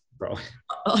last probably.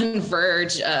 on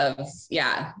verge of,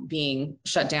 being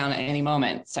shut down at any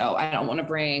moment. So I don't want to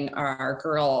bring our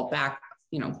girl back,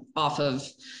 off of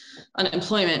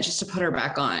unemployment just to put her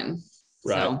back on.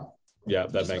 Right. So, yeah,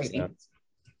 that makes sense.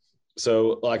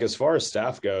 So like, as far as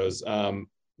staff goes,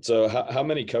 so how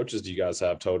many coaches do you guys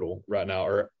have total right now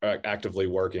or actively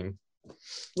working?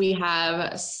 We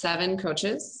have 7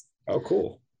 coaches. Oh,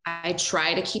 cool. I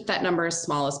try to keep that number as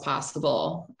small as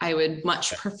possible. I would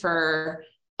much prefer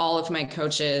all of my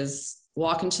coaches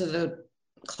walk into the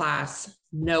class,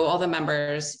 know all the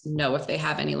members, know if they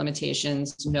have any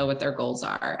limitations, know what their goals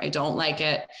are. I don't like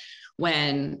it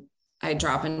when I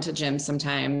drop into gym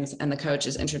sometimes and the coach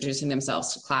is introducing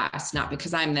themselves to class, not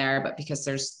because I'm there, but because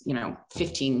there's,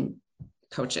 15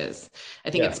 coaches.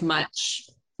 I think it's much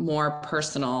more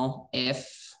personal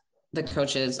if the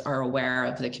coaches are aware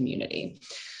of the community.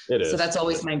 It is. So that's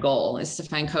always my goal, is to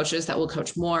find coaches that will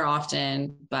coach more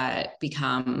often, but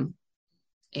become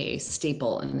a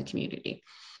staple in the community.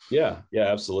 Yeah,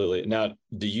 absolutely. Now,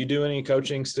 do you do any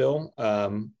coaching still?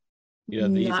 Not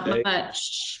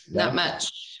much.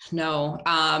 No.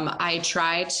 I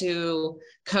try to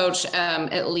coach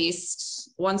at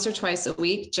least once or twice a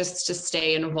week just to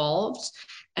stay involved.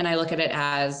 And I look at it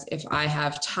as, if I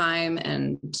have time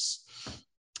and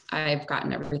I've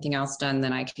gotten everything else done,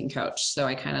 then I can coach. So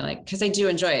I kind of because I do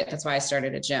enjoy it. That's why I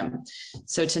started a gym.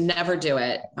 So to never do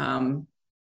it,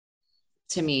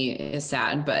 to me is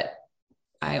sad, but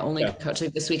I only coach.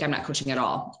 Like this week, I'm not coaching at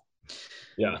all.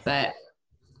 Yeah. But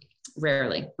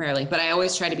rarely, but I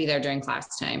always try to be there during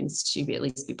class times to at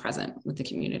least be present with the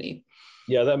community.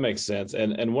 Yeah, that makes sense.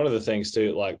 And one of the things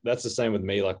too, like that's the same with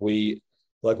me. Like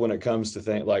when it comes to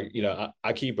things like,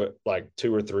 I keep it like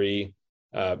 2 or 3,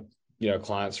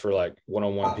 clients for like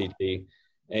one-on-one PT.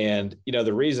 And,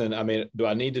 the reason, I mean, do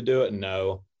I need to do it?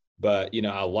 No, but,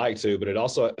 I like to, but it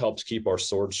also helps keep our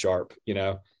swords sharp,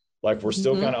 like we're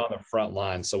still kind of on the front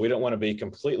line. So we don't want to be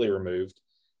completely removed,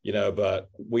 but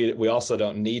we also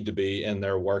don't need to be in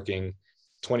there working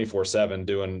 24/7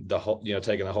 doing the whole,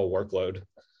 taking the whole workload.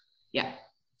 Yeah.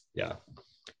 Yeah.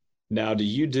 Now, do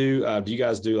you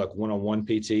guys do like one-on-one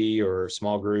PT or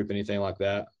small group, anything like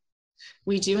that?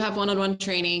 We do have one-on-one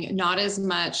training, not as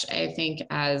much, I think,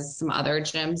 as some other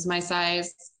gyms my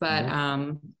size, but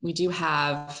we do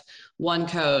have one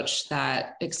coach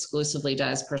that exclusively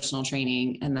does personal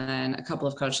training, and then a couple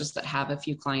of coaches that have a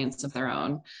few clients of their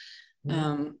own.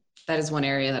 That is one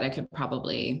area that I could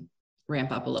probably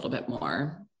ramp up a little bit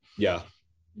more. Yeah.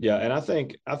 And I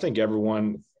think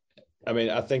everyone,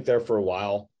 I think there for a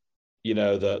while,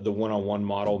 the one-on-one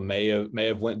model may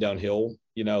have went downhill,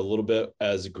 a little bit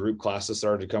as group classes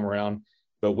started to come around,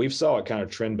 but we've saw it kind of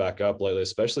trend back up lately,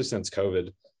 especially since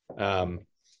COVID.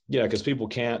 Because people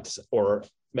can't, or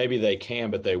maybe they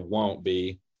can, but they won't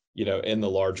be, in the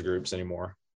large groups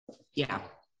anymore. Yeah.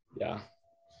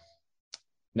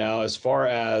 Now, as far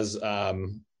as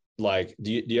like,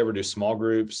 do you ever do small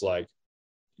groups, like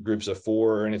groups of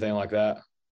 4 or anything like that?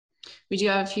 We do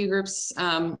have a few groups,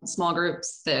 small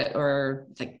groups or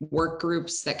like work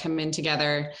groups that come in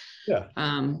together.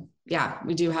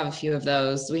 We do have a few of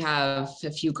those. We have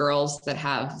a few girls that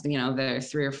have, their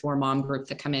 3 or 4 mom group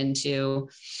that come into.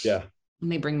 Yeah.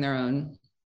 And they bring their own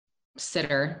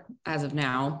sitter as of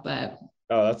now, but.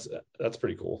 Oh, that's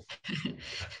pretty cool.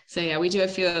 So we do a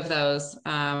few of those.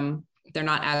 They're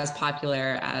not as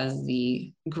popular as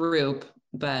the group,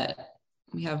 but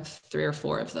we have 3 or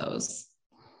 4 of those.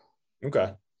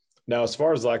 Okay. Now, as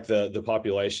far as like the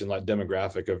population, like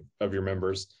demographic of your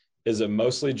members, is it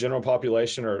mostly general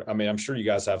population, or, I'm sure you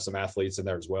guys have some athletes in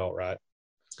there as well, right?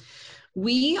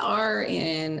 We are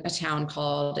in a town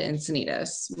called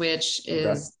Encinitas, which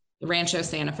is Rancho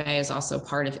Santa Fe is also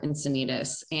part of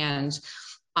Encinitas. And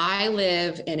I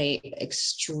live in a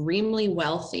extremely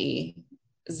wealthy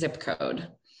zip code.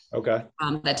 Okay.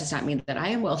 That does not mean that I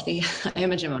am wealthy. I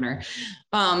am a gym owner.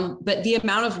 But the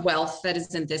amount of wealth that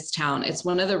is in this town, it's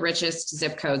one of the richest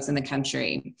zip codes in the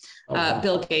country.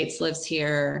 Bill Gates lives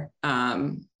here.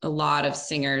 A lot of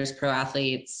singers, pro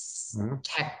athletes,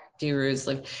 tech gurus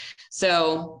live.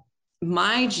 So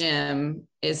my gym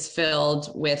is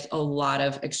filled with a lot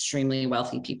of extremely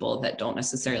wealthy people that don't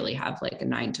necessarily have like a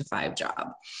 9-to-5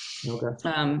 job.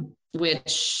 Okay.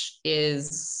 Which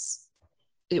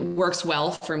it works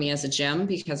well for me as a gym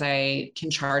because I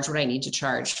can charge what I need to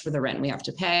charge for the rent we have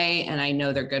to pay. And I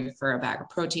know they're good for a bag of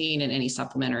protein and any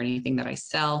supplement or anything that I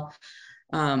sell.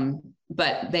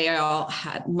 But they all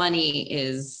had money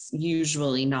is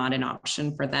usually not an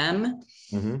option for them,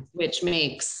 which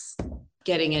makes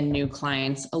getting in new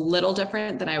clients a little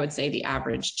different than I would say the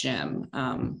average gym,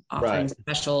 offering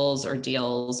specials or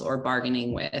deals or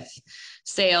bargaining with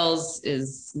sales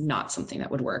is not something that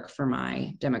would work for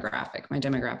my demographic. My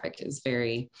demographic is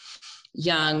very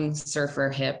young, surfer,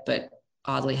 hip, but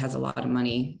oddly has a lot of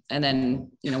money. And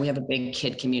then, we have a big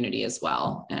kid community as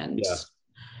well. And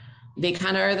they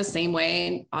kind of are the same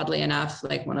way, oddly enough.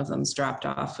 Like one of them's dropped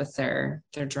off with their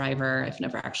driver. I've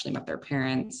never actually met their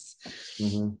parents.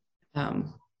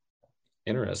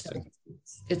 Interesting.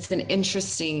 It's an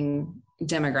interesting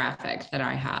demographic that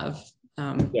I have.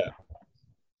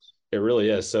 It really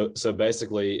is. So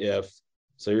basically,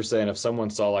 you're saying if someone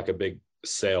saw like a big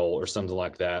sale or something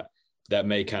like that, that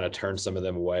may kind of turn some of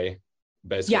them away.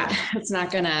 Basically. Yeah, it's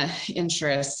not going to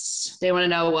interest. They want to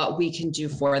know what we can do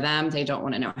for them. They don't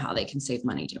want to know how they can save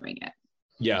money doing it.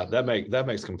 Yeah, that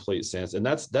makes complete sense. And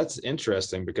that's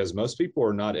interesting because most people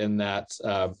are not in that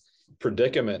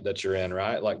predicament that you're in,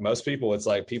 right? Like most people, it's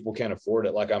like people can't afford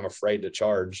it. Like I'm afraid to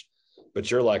charge, but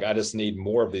you're like, I just need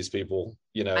more of these people,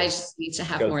 I just need to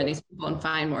have more of these people and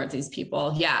find more of these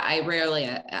people. Yeah, I rarely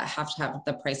have to have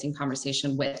the pricing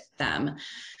conversation with them.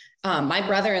 My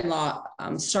brother-in-law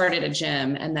started a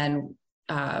gym and then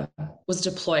was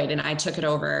deployed, and I took it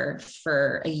over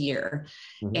for a year.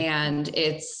 And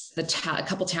it's a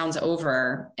couple towns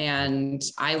over, and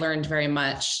I learned very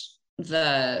much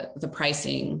the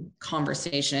pricing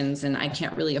conversations, and I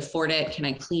can't really afford it. Can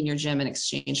I clean your gym in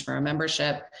exchange for a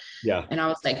membership? Yeah. And I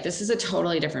was like, this is a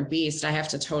totally different beast. I have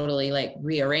to totally like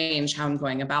rearrange how I'm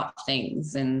going about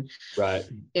things. And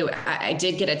I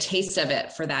did get a taste of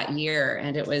it for that year,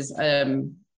 and it was doable,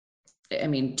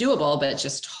 but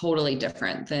just totally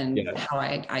different than how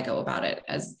I go about it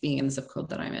as being in the zip code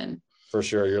that I'm in. For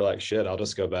sure. You're like, shit, I'll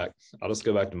just go back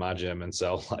to my gym and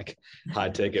sell like high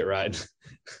ticket, right?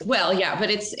 Well, yeah, but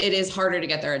it is harder to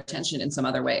get their attention in some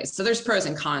other ways. So there's pros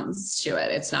and cons to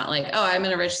it. It's not like, oh, I'm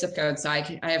in a rich zip code, so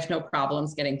I have no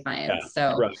problems getting clients.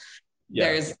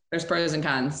 There's pros and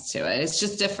cons to it. It's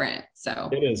just different. So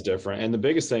it is different. And the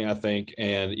biggest thing I think,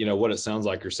 and what it sounds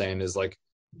like you're saying is like,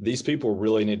 these people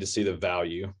really need to see the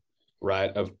value,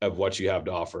 right, of what you have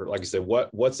to offer. Like I said,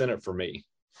 what's in it for me?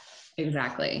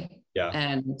 Exactly. Yeah.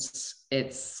 And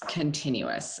it's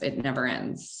continuous. It never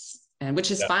ends. And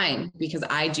which is fine, because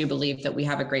I do believe that we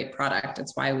have a great product.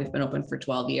 It's why we've been open for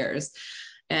 12 years.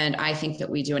 And I think that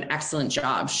we do an excellent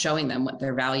job showing them what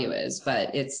their value is,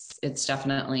 but it's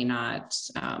definitely not,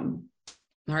 all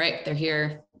right, they're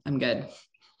here, I'm good.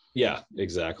 Yeah,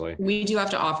 exactly. We do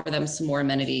have to offer them some more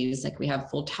amenities. Like we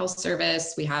have full house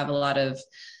service. We have a lot of,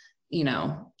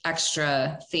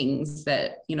 extra things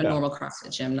that, normal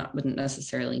CrossFit gym wouldn't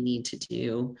necessarily need to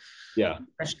do. Yeah.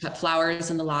 Fresh cut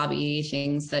flowers in the lobby,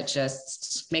 things that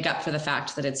just make up for the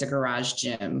fact that it's a garage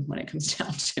gym when it comes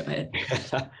down to it.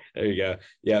 There you go.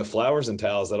 Yeah. Flowers and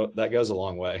towels, that goes a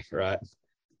long way, right?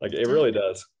 Like it really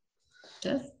does. It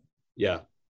does. Yeah.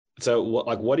 So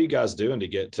what are you guys doing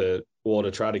to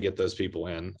try to get those people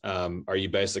in? Are you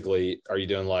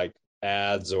doing like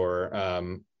ads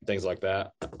or things like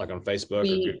that, like on Facebook or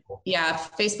Google? Yeah,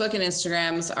 Facebook and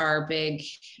Instagrams are big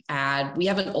ad. We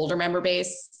have an older member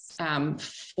base.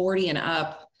 40 and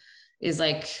up is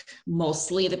like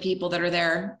mostly the people that are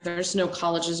there. There's no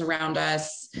colleges around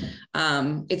us.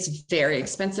 It's very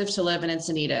expensive to live in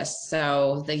Encinitas.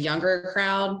 So the younger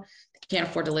crowd can't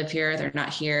afford to live here. They're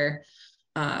not here.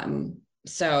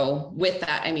 So with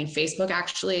that, Facebook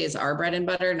actually is our bread and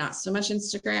butter, not so much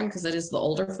Instagram, because it is the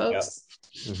older folks.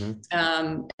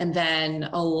 And then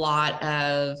a lot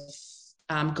of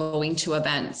going to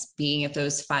events, being at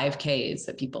those 5Ks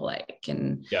that people like,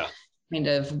 and kind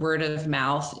of word of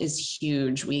mouth is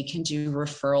huge. We can do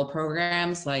referral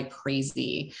programs like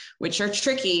crazy, which are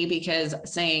tricky because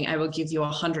saying I will give you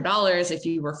 $100 if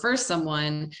you refer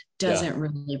someone doesn't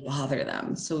really bother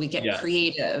them. So we get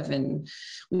creative, and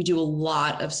we do a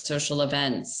lot of social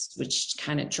events, which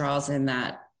kind of draws in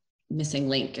that missing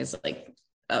link, is like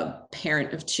a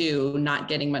parent of two not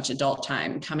getting much adult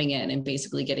time coming in and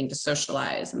basically getting to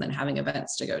socialize and then having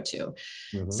events to go to.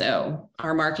 So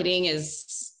our marketing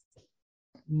is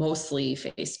mostly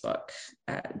Facebook,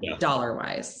 dollar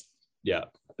wise. Yeah,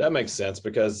 that makes sense,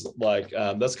 because like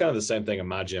that's kind of the same thing in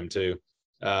my gym too.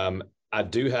 I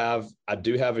do have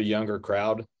a younger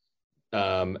crowd,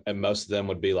 and most of them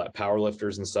would be like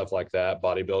powerlifters and stuff like that,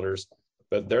 bodybuilders,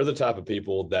 but they're the type of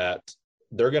people that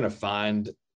they're going to find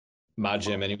my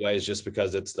gym anyways, just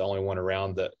because it's the only one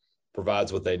around that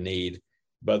provides what they need.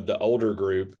 But the older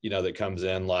group, that comes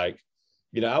in, like,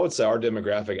 I would say our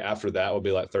demographic after that would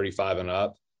be like 35 and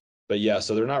up. But yeah,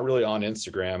 so they're not really on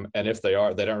Instagram. And if they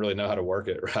are, they don't really know how to work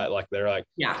it, right? Like they're like,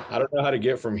 Yeah. I don't know how to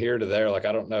get from here to there. Like,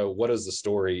 I don't know what is the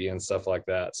story and stuff like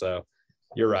that. So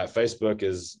you're right. Facebook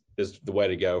is the way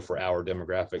to go for our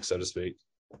demographic, so to speak.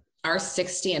 Our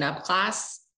 60 and up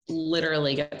class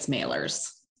literally gets mailers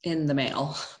in the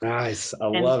mail. Nice. I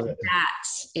And love it. that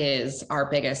is our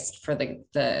biggest for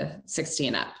the 60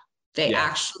 and up. They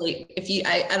actually, if you,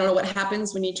 I don't know what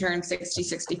happens when you turn 60,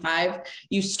 65,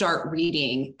 you start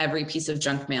reading every piece of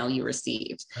junk mail you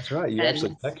received. That's right. You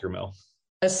actually check your mail.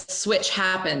 A switch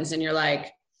happens and you're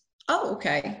like, oh,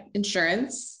 okay,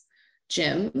 insurance,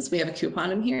 gyms, we have a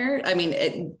coupon in here. I mean,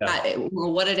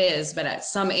 what it is, but at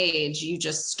some age, you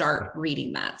just start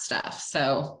reading that stuff.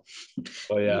 So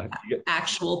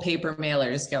actual paper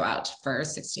mailers go out for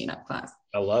 16 up class.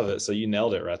 I love it. So you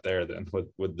nailed it right there then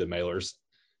with the mailers.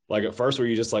 Like at first, were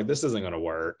you just like, this isn't going to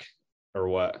work or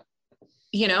what?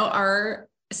 You know, our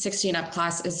 16 up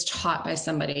class is taught by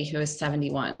somebody who is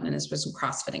 71 and has been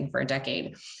CrossFitting for a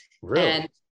decade. Really? And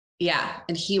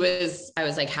I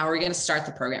was like, how are we going to start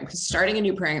the program? Because starting a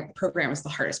new program is the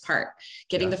hardest part.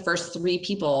 Getting the first 3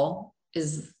 people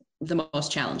is the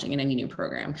most challenging in any new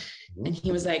program. Mm-hmm. And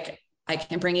he was like, I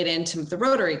can bring it into the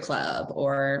Rotary Club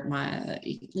or my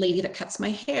lady that cuts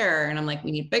my hair. And I'm like,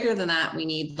 we need bigger than that. We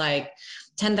need like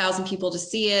 10,000 people to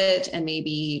see it. And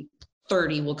maybe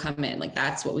 30 will come in. Like,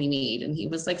 that's what we need. And he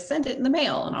was like, send it in the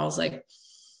mail. And I was like,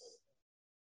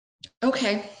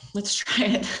 okay, let's try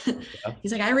it. Yeah.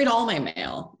 He's like, I read all my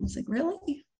mail. I was like,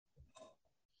 really?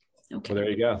 Okay. Well, there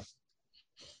you go.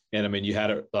 And I mean, you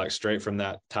had it like straight from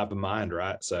that type of mind,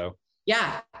 right? So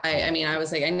yeah, I mean, I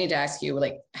was like, I need to ask you,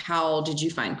 like, how did you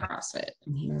find CrossFit?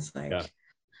 And he was like,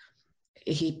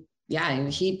 he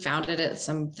found it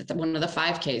at one of the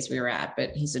 5Ks we were at,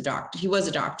 but he's a doctor. He was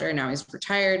a doctor. Now he's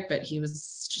retired, but he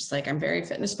was just like, I'm very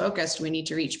fitness focused. We need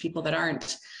to reach people that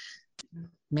aren't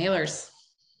mailers.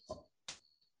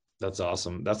 That's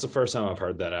awesome. That's the first time I've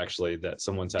heard that actually, that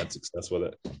someone's had success with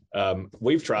it.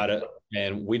 We've tried it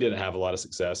and we didn't have a lot of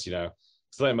success, you know.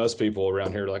 So like most people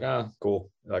around here are like,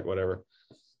 cool, like whatever.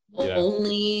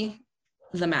 Only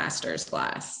the master's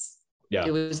class. Yeah.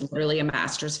 It was literally a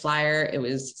master's flyer. It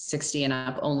was 60 and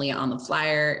up only on the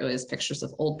flyer. It was pictures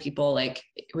of old people. Like,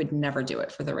 it would never do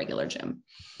it for the regular gym.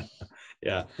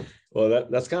 Yeah. Well,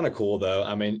 that's kind of cool though.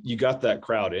 I mean, you got that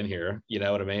crowd in here, you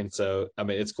know what I mean? So, I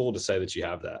mean, it's cool to say that you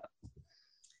have that.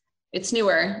 It's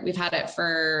newer. We've had it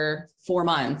for 4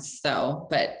 months. So,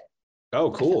 but. Oh,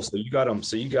 cool. So you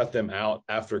got them out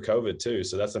after COVID too.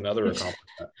 So that's another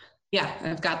accomplishment. Yeah.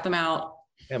 I've got them out.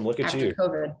 Damn, look at after you.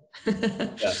 COVID.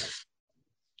 Yeah.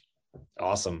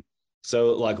 Awesome.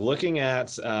 So like looking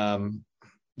at,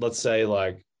 let's say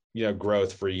like, you know,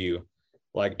 growth for you,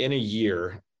 like in a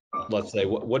year, let's say,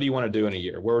 what do you want to do in a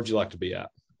year? Where would you like to be at?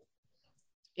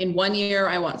 In 1 year,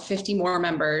 I want 50 more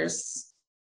members,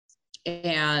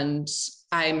 and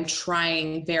I'm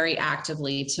trying very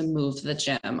actively to move the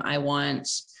gym. I want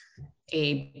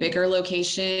a bigger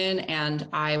location and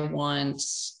I want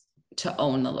to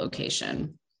own the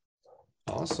location.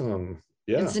 Awesome.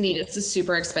 Yeah. It's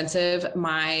super expensive.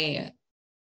 My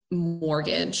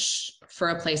mortgage for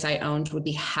a place I owned would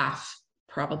be half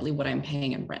probably what I'm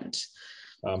paying in rent.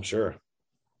 I'm sure.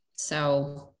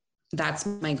 So that's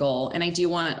my goal. And I do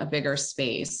want a bigger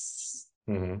space.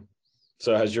 Mm-hmm.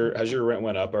 So has your rent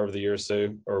went up over the years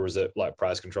too, or was it like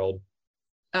price controlled?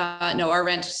 No, our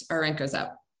rent goes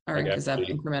up. Our rent goes up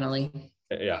incrementally.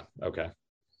 Yeah. Okay.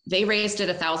 They raised it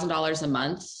 $1,000 a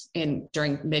month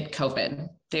during mid-COVID.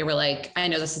 They were like, I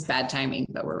know this is bad timing,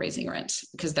 but we're raising rent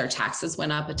because their taxes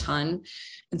went up a ton.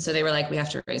 And so they were like, we have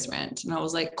to raise rent. And I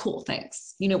was like, cool,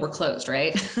 thanks. You know, we're closed,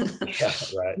 right? Yeah,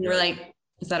 right. And they were like,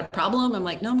 is that a problem? I'm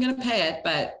like, no, I'm going to pay it,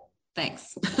 but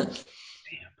thanks. Damn.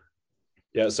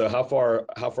 Yeah. So how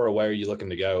far away are you looking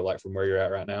to go, like from where you're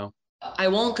at right now? I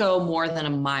won't go more than a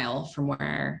mile from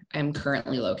where I'm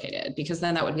currently located, because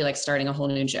then that would be like starting a whole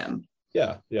new gym.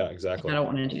 Yeah. Yeah, exactly. And I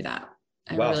don't want to do that.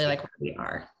 I really like where we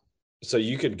are. So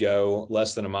you could go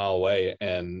less than a mile away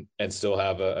and still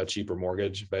have a cheaper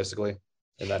mortgage basically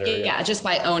in that area? Yeah, just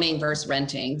by owning versus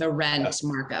renting. The rent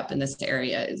markup in this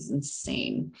area is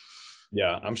insane.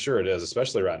 Yeah, I'm sure it is,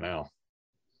 especially right now.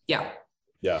 Yeah.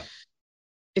 Yeah.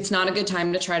 It's not a good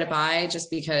time to try to buy just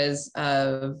because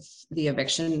of the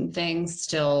eviction thing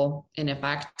still in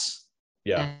effect.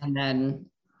 Yeah. And then,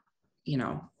 you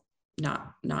know,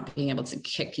 not being able to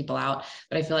kick people out.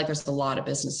 But I feel like there's a lot of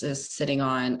businesses sitting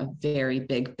on a very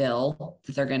big bill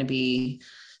that they're going to be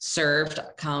served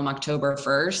come October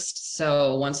 1st.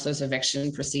 So once those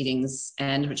eviction proceedings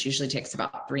end, which usually takes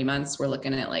about 3 months, we're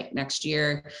looking at like next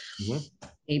year,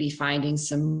 maybe finding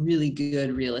some really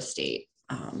good real estate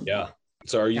Yeah.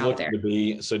 So are you out looking there. to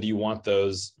be, so do you want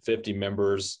those 50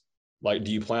 members, like,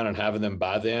 do you plan on having them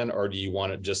by then, or do you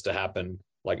want it just to happen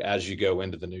like as you go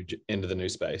into the new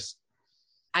space?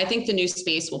 I think the new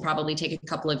space will probably take a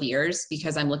couple of years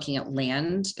because I'm looking at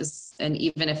land and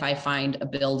even if I find a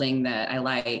building that I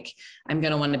like, I'm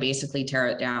going to want to basically tear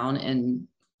it down and,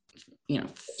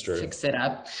 fix it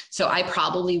up. So I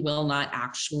probably will not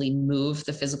actually move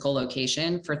the physical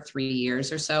location for 3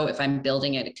 years or so. If I'm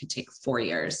building it, it could take 4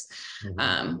 years.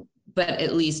 Mm-hmm. But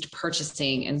at least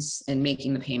purchasing and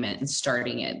making the payment and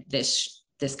starting it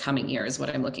this coming year is what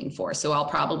I'm looking for. So I'll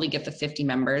probably get the 50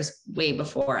 members way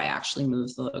before I actually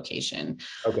move the location.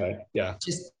 Okay. Yeah.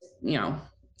 Just,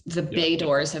 the bay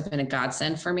doors have been a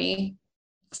godsend for me.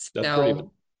 That's So pretty,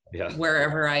 yeah.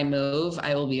 Wherever I move,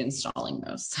 I will be installing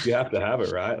those. You have to have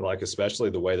it, right? Like, especially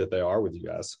the way that they are with you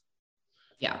guys.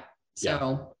 Yeah.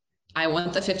 So I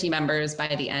want the 50 members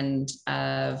by the end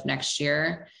of next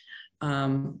year.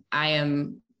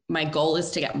 My goal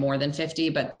is to get more than 50,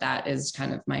 but that is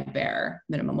kind of my bare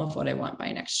minimum of what I want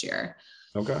by next year.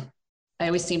 Okay. I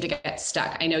always seem to get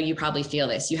stuck. I know you probably feel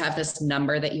this. You have this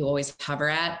number that you always hover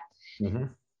at, mm-hmm.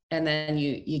 and then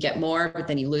you get more, but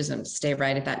then you lose them. Stay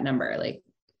right at that number. Like,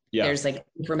 there's like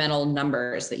incremental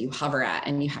numbers that you hover at,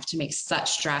 and you have to make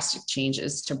such drastic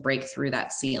changes to break through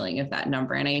that ceiling of that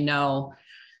number. And I know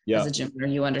as a gym owner,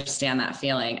 you understand that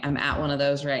feeling. I'm at one of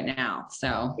those right now.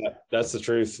 So that's the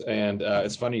truth. And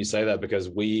it's funny you say that because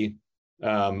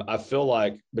I feel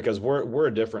like, because we're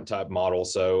a different type model.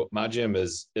 So my gym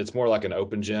it's more like an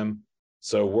open gym.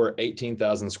 So we're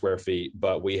 18,000 square feet,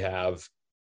 but we have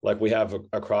a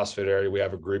CrossFit area. We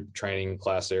have a group training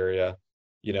class area,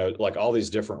 like all these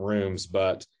different rooms.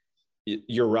 But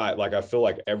you're right. Like, I feel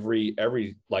like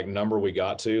every like number we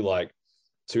got to, like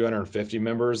 250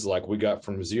 members, like we got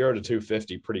from 0 to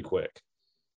 250 pretty quick.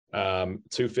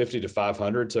 250 to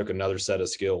 500 took another set of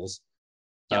skills.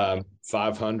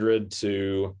 500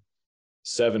 to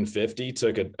 750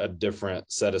 took a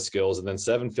different set of skills. And then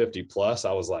 750 plus,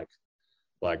 I was like,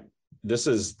 this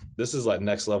is like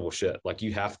next level shit. Like,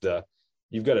 you've got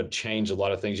to change a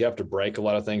lot of things. You have to break a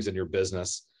lot of things in your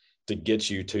business to get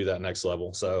you to that next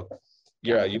level. So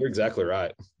yeah, you're exactly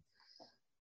right.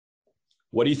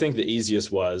 What do you think the easiest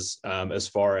was, as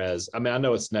far as, I mean, I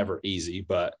know it's never easy,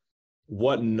 but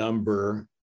what number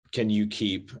can you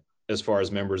keep as far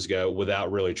as members go without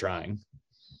really trying?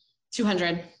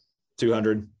 200.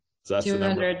 200. So that's 200. The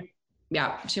number.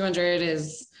 Yeah. 200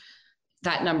 is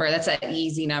that number. That's an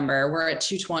easy number. We're at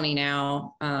 220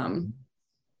 now.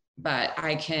 But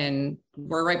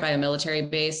we're right by a military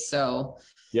base. So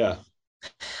yeah,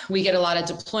 we get a lot of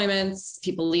deployments,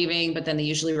 people leaving, but then they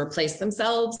usually replace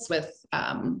themselves with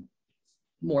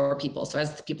more people. So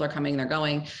as the people are coming, they're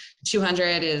going.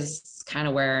 200 is kind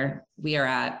of where we are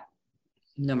at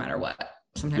no matter what.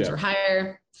 Sometimes we're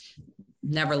higher,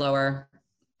 never lower,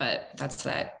 but that's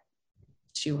that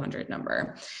 200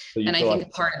 number. So and I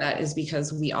think part of that is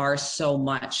because we are so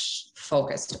much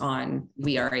focused on,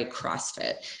 we are a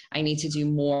CrossFit. I need to do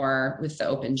more with the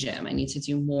open gym. I need to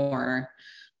do more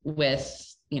with,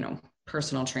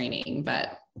 personal training,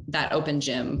 but that open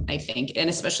gym, I think, and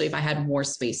especially if I had more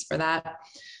space for that,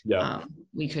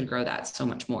 we could grow that so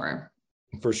much more.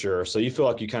 For sure. So you feel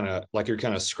like you're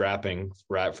kind of scrapping,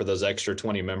 right, for those extra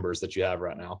 20 members that you have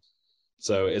right now.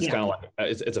 So it's kind of like,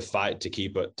 it's a fight to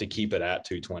keep it at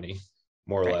 220,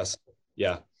 more or less.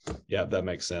 Yeah. Yeah. That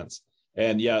makes sense.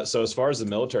 And so as far as the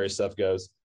military stuff goes,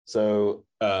 so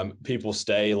people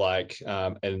stay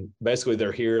and basically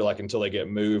they're here like until they get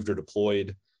moved or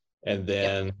deployed. And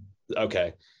then,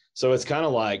 okay. So it's kind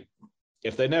of like,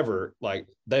 if they never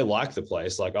they like the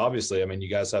place, like obviously, I mean, you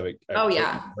guys have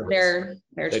they're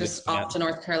just off to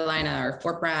North Carolina or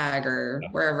Fort Bragg or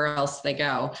wherever else they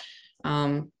go.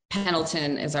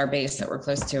 Pendleton is our base that we're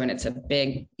close to, and it's a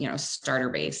big, starter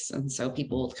base. And so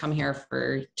people come here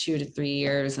for 2 to 3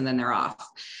 years and then they're off.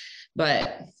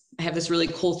 But I have this really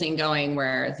cool thing going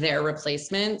where their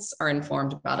replacements are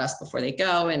informed about us before they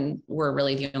go. And we're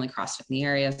really the only CrossFit in the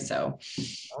area. So.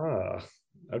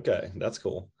 Okay. That's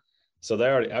cool. So they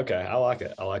already, okay. I like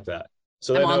it. I like that.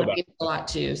 So I'm on the base a lot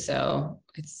too. So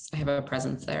I have a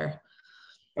presence there.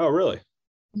 Oh, really?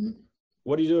 Mm-hmm.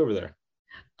 What do you do over there?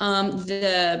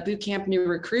 The boot camp new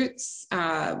recruits.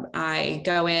 I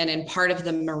go in, and part of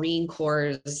the Marine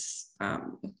Corps'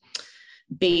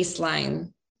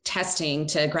 baseline testing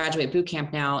to graduate boot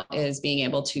camp now is being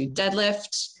able to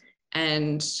deadlift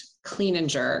and clean and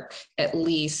jerk at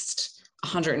least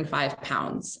 105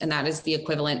 pounds. And that is the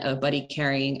equivalent of buddy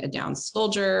carrying a downed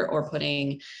soldier or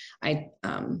putting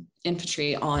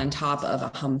infantry on top of a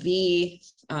Humvee,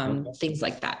 things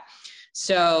like that.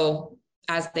 So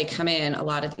as they come in, a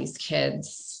lot of these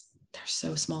kids, they're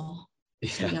so small.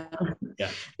 Yeah. Yeah.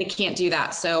 They can't do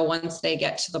that. So once they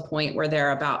get to the point where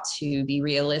they're about to be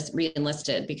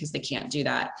re-enlisted because they can't do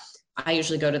that, I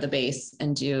usually go to the base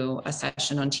and do a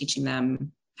session on teaching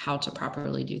them how to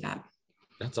properly do that.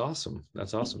 That's awesome.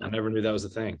 That's awesome. I never knew that was a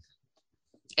thing.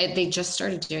 They just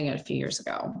started doing it a few years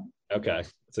ago. Okay.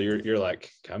 So you're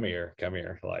like, come here.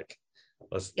 Like,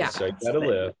 let's show you how to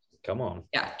live. Come on.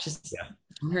 Yeah. Just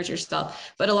don't hurt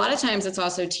yourself. But a lot of times it's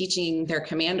also teaching their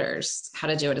commanders how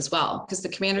to do it as well. Because the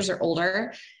commanders are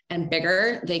older and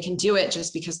bigger. They can do it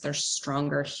just because they're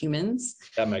stronger humans.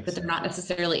 That makes but they're sense. not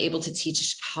necessarily able to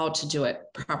teach how to do it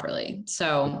properly.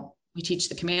 So we teach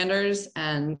the commanders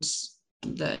and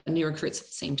the new recruits at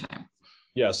the same time.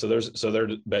 Yeah. So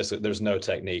there's no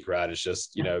technique, right? It's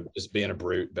just, just being a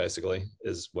brute basically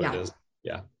is what it is.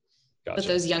 Yeah. Gotcha. But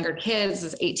those younger kids,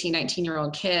 those 18,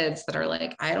 19-year-old kids that are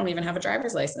like, I don't even have a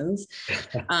driver's license.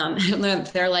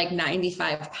 They're like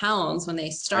 95 pounds when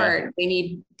they start. They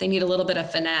need a little bit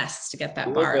of finesse to get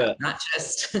that bar up, not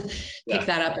just pick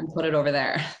that up and put it over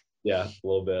there. Yeah, a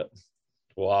little bit.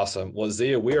 Well, awesome. Well,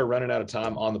 Zia, we are running out of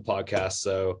time on the podcast.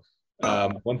 So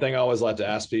one thing I always like to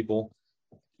ask people,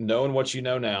 knowing what you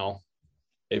know now,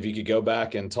 if you could go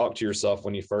back and talk to yourself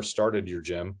when you first started your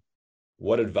gym,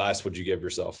 what advice would you give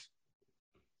yourself?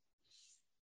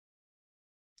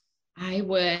 I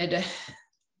would,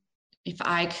 if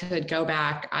I could go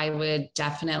back, I would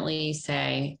definitely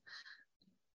say,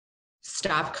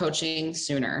 stop coaching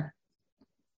sooner.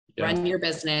 Yeah. Run your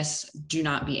business. Do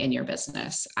not be in your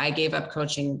business. I gave up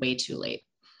coaching way too late.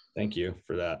 Thank you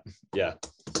for that. Yeah.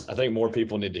 I think more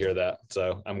people need to hear that.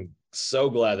 So I'm so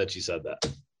glad that you said that.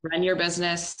 Run your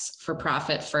business for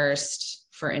profit first,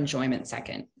 for enjoyment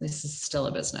second. This is still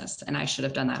a business, and I should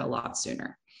have done that a lot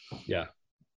sooner. Yeah.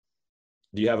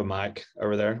 Do you have a mic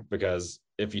over there? Because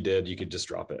if you did, you could just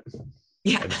drop it.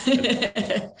 Yeah.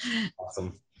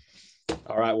 Awesome.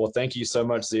 All right. Well, thank you so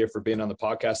much, Zia, for being on the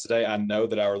podcast today. I know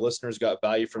that our listeners got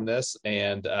value from this.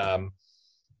 And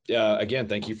again,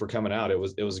 thank you for coming out. It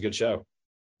was a good show.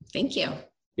 Thank you.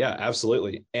 Yeah,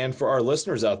 absolutely. And for our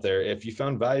listeners out there, if you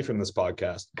found value from this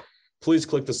podcast, please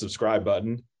click the subscribe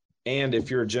button. And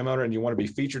if you're a gym owner and you want to be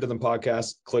featured in the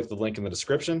podcast, click the link in the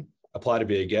description. Apply to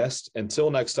be a guest. Until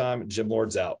next time, Gym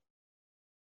Lords out.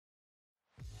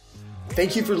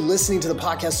 Thank you for listening to the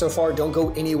podcast so far. Don't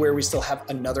go anywhere. We still have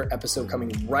another episode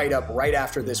coming right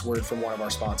after this word from one of our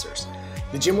sponsors.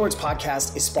 The Gym Lords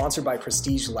podcast is sponsored by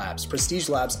Prestige Labs. Prestige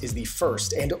Labs is the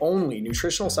first and only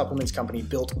nutritional supplements company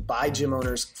built by gym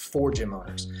owners for gym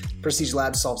owners. Prestige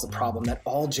Labs solves the problem that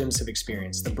all gyms have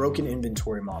experienced: the broken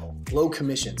inventory model, low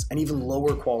commissions, and even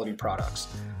lower quality products.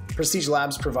 Prestige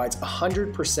Labs provides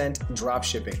 100% drop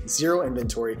shipping, zero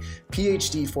inventory,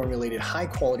 PhD formulated high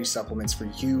quality supplements for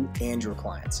you and your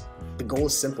clients. The goal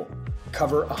is simple: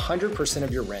 cover 100%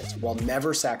 of your rent while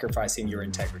never sacrificing your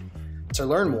integrity. To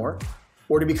learn more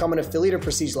or to become an affiliate of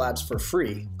Prestige Labs for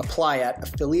free, apply at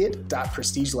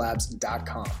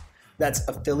affiliate.prestigelabs.com. That's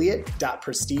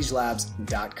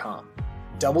affiliate.prestigelabs.com.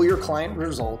 Double your client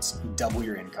results, double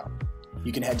your income.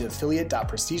 You can head to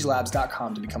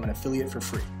affiliate.prestigelabs.com to become an affiliate for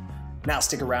free. Now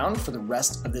stick around for the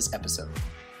rest of this episode.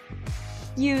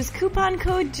 Use coupon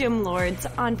code GYMLORDS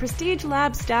on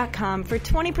prestigelabs.com for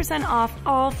 20% off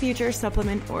all future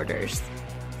supplement orders.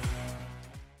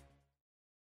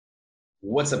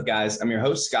 What's up, guys? I'm your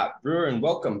host, Scott Brewer, and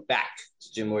welcome back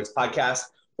to Gym Lords Podcast,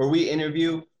 where we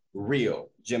interview real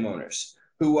gym owners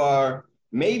who are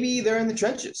maybe they're in the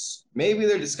trenches. Maybe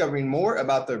they're discovering more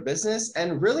about their business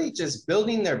and really just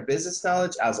building their business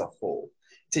knowledge as a whole.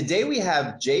 Today, we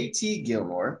have JT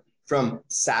Gilmore from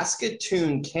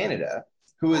Saskatoon, Canada,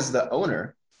 who is the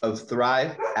owner of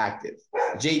Thrive Active.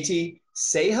 JT,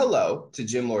 say hello to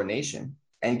Gym Lord Nation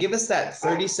and give us that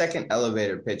 30-second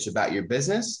elevator pitch about your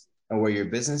business and where your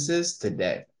business is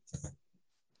today.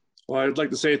 Well, I'd like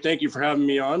to say thank you for having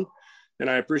me on, and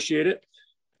I appreciate it.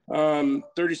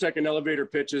 30-second elevator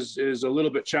pitch is a little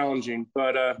bit challenging,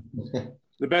 but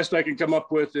the best I can come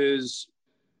up with is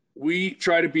we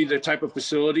try to be the type of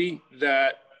facility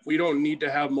that we don't need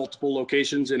to have multiple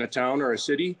locations in a town or a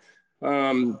city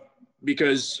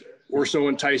because we're so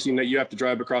enticing that you have to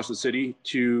drive across the city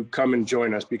to come and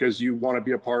join us because you want to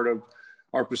be a part of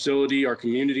our facility, our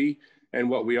community, and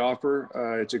what we offer.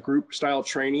 It's a group style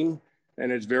training,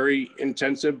 and it's very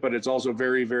intensive, but it's also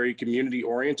very, very community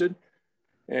oriented.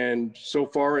 And so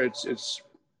far it's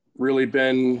really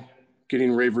been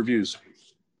getting rave reviews.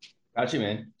 Gotcha,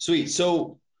 man. Sweet.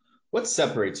 So what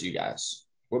separates you guys?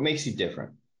 What makes you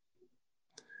different?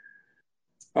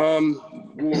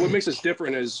 What makes us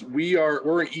different is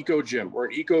we're an eco gym. We're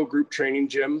an eco group training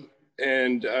gym.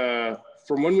 And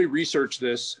from when we researched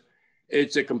this,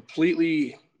 it's a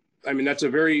completely, I mean, that's a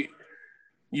very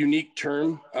unique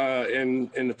term in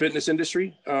the fitness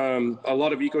industry. A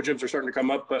lot of eco gyms are starting to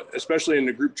come up, but especially in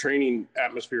the group training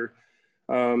atmosphere,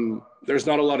 there's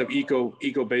not a lot of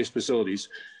eco-based facilities.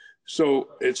 So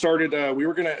it started, we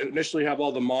were going to initially have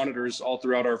all the monitors all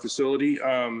throughout our facility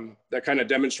that kind of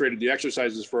demonstrated the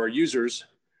exercises for our users.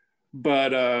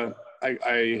 But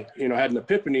I had an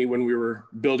epiphany when we were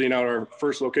building out our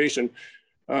first location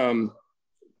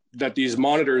that these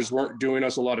monitors weren't doing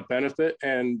us a lot of benefit,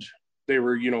 and they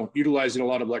were, utilizing a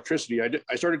lot of electricity.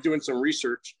 I started doing some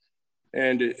research,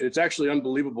 and it's actually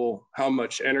unbelievable how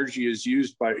much energy is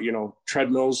used by,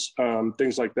 treadmills,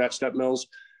 things like that, step mills.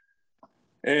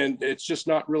 And it's just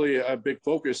not really a big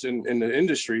focus in the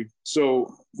industry.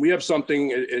 So we have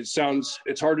something, it's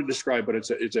hard to describe, but it's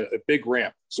a big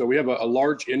ramp. So we have a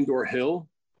large indoor hill.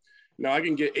 Now I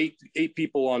can get eight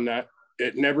people on that.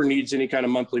 It never needs any kind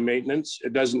of monthly maintenance.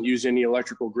 It doesn't use any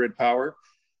electrical grid power.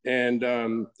 And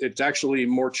it's actually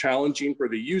more challenging for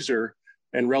the user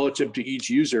and relative to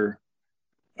each user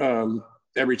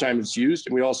every time it's used.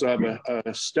 And we also have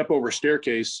a step over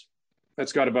staircase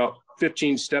that's got about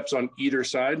 15 steps on either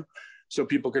side, so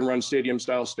people can run stadium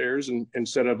style stairs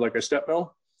instead of like a step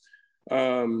mill.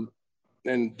 And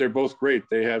they're both great.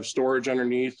 They have storage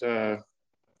underneath. They're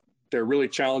really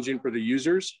challenging for the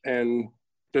users and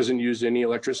doesn't use any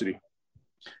electricity.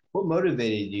 What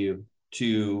motivated you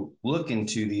to look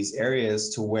into these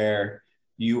areas to where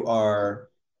you are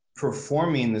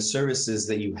performing the services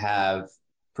that you have,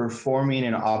 performing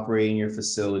and operating your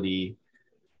facility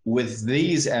with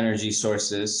these energy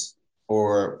sources,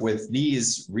 or with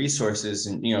these resources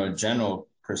and, general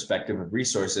perspective of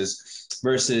resources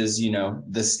versus,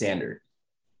 the standard?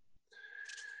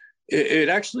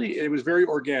 It was very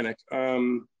organic.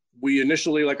 We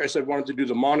initially, like I said, wanted to do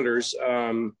the monitors,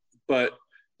 but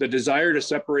the desire to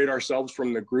separate ourselves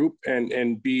from the group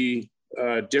and be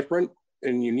different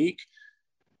and unique.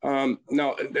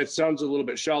 Now, it sounds a little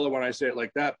bit shallow when I say it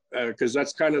like that, because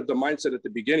that's kind of the mindset at the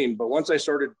beginning. But once I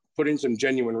started putting some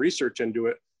genuine research into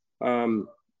it,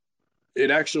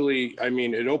 it actually,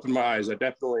 it opened my eyes. I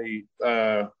definitely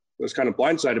was kind of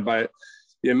blindsided by it.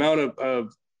 The amount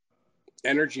of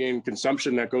energy and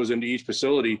consumption that goes into each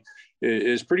facility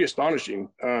is pretty astonishing.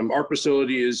 Our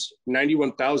facility is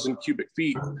 91,000 cubic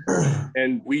feet,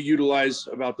 and we utilize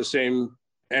about the same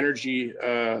energy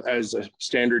as a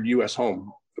standard US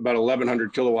home, about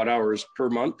 1,100 kilowatt hours per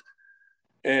month.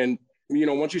 And,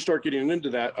 once you start getting into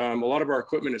that, a lot of our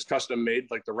equipment is custom made,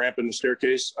 like the ramp and the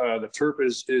staircase. The turf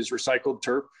is recycled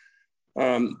turf.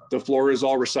 The floor is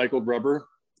all recycled rubber.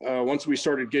 Once we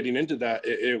started getting into that,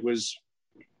 it was,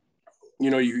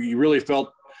 you really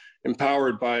felt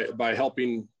empowered by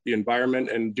helping the environment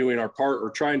and doing our part,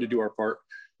 or trying to do our part.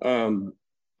 And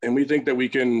we think that we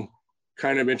can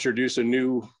kind of introduce a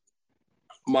new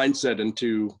mindset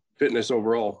into fitness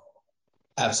overall.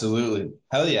 Absolutely.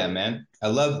 Hell yeah, man. I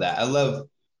love that. I love,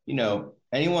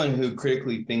 anyone who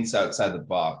critically thinks outside the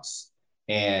box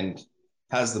and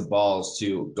has the balls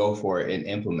to go for it and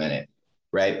implement it,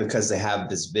 right? Because they have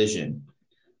this vision,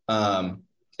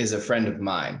 is a friend of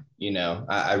mine.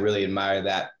 I really admire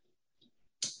that.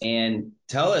 And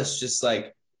tell us, just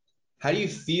like, how do you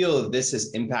feel this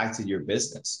has impacted your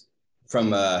business from,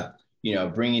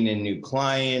 bringing in new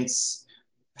clients?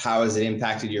 How has it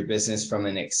impacted your business from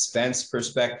an expense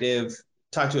perspective?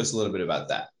 Talk to us a little bit about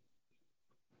that.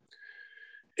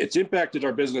 It's impacted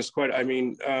our business quite.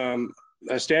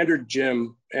 A standard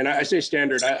gym, and I say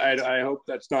standard, I hope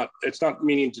it's not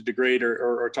meaning to degrade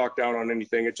or talk down on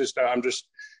anything. It's just, I'm just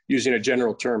using a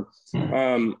general term.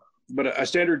 But a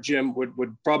standard gym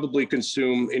would probably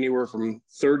consume anywhere from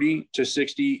 $30,000 to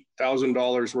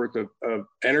 $60,000 worth of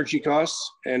energy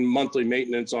costs and monthly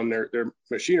maintenance on their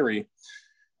machinery.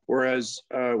 Whereas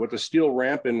with a steel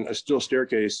ramp and a steel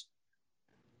staircase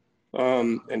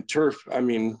and turf,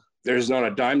 there's not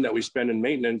a dime that we spend in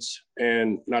maintenance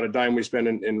and not a dime we spend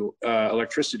in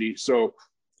electricity. So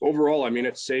overall,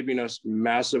 it's saving us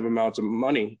massive amounts of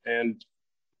money. And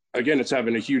again, it's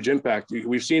having a huge impact.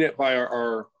 We've seen it by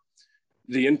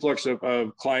the influx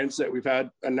of clients that we've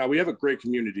had. And now we have a great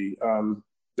community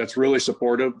that's really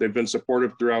supportive. They've been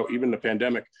supportive throughout even the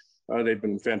pandemic. They've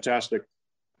been fantastic.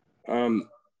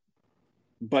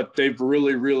 But they've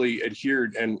really, really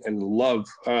adhered and love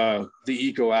the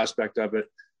eco aspect of it.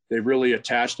 They've really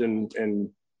attached and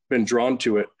been drawn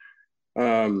to it.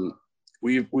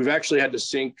 We've actually had to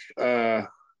sink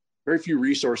very few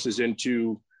resources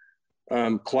into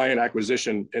client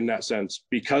acquisition in that sense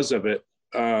because of it.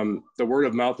 The word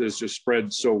of mouth has just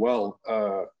spread so well.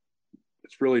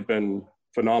 It's really been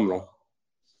phenomenal.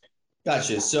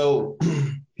 Gotcha. So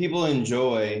people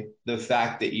enjoy the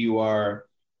fact that you are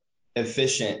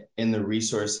efficient in the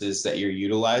resources that you're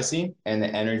utilizing and the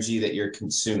energy that you're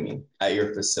consuming at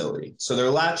your facility. So they're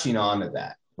latching on to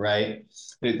that, right?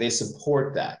 They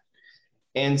support that.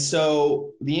 And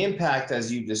so the impact,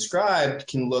 as you described,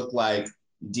 can look like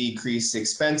decreased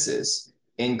expenses,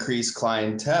 increased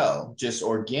clientele, just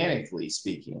organically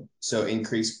speaking. So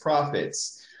increased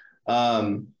profits.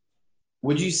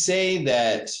 Would you say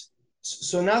that,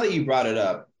 so now that you brought it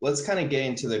up, let's kind of get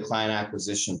into the client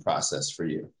acquisition process for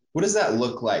you. What does that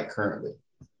look like currently?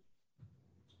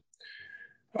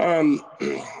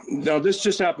 Now, this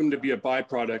just happened to be a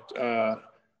byproduct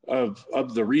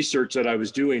of the research that I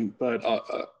was doing, but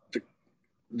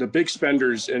the big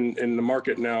spenders in the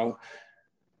market now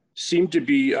seem to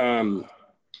be the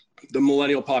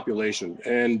millennial population.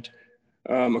 And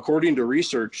according to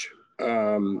research,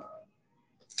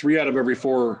 3 out of every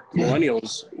 4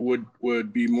 millennials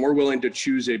would be more willing to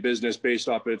choose a business based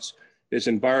off its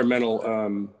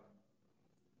environmental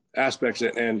aspects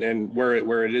and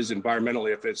where it is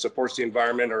environmentally, if it supports the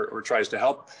environment or tries to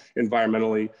help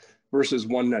environmentally, versus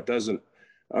one that doesn't.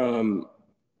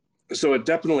 So it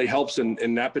definitely helps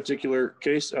in that particular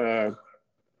case.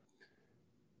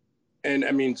 And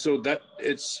I mean, so that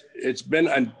it's been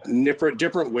a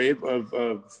different wave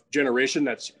of generation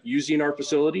that's using our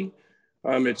facility.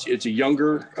 It's a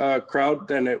younger crowd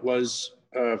than it was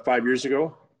 5 years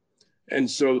ago. And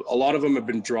so a lot of them have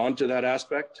been drawn to that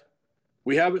aspect.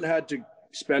 We haven't had to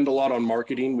spend a lot on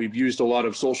marketing. We've used a lot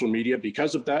of social media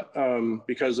because of that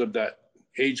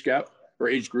age gap or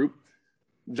age group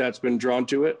that's been drawn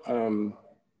to it.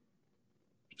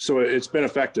 So it's been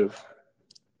effective.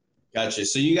 Gotcha.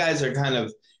 So you guys are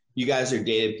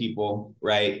data people,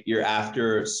 right? You're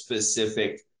after a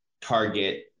specific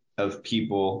target of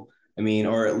people. I mean,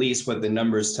 or at least what the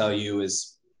numbers tell you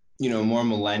is, more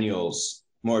millennials,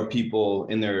 more people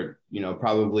in their,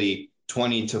 probably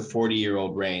 20 to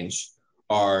 40-year-old range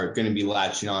are going to be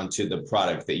latching on to the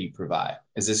product that you provide.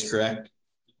 Is this correct?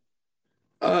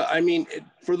 I mean,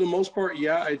 for the most part,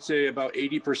 yeah, I'd say about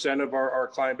 80% of our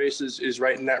client base is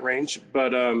right in that range.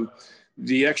 But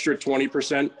the extra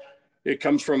 20%, it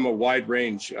comes from a wide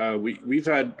range. We've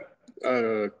had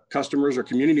customers or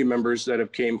community members that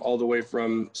have came all the way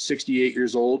from 68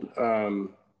 years old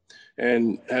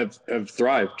and have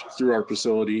thrived through our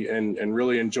facility and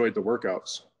really enjoyed the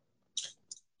workouts.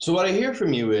 So what I hear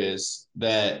from you is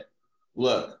that,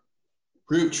 look,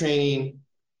 group training,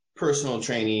 personal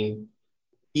training,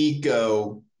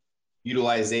 eco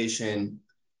utilization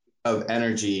of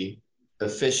energy,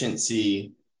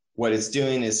 efficiency, what it's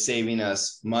doing is saving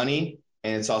us money,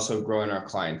 and it's also growing our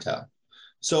clientele.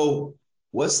 So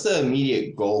what's the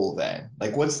immediate goal then?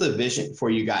 Like, what's the vision for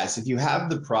you guys? If you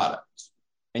have the product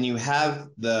and you have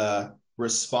the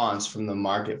response from the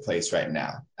marketplace right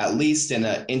now, at least in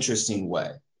an interesting way,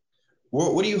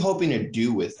 what are you hoping to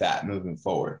do with that moving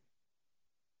forward?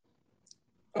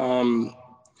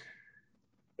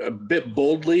 A bit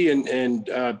boldly and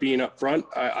being upfront,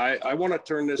 I want to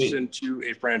turn this into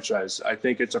a franchise. I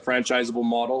think it's a franchisable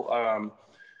model.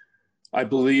 I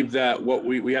believe that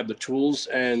we have the tools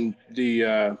and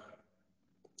the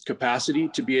capacity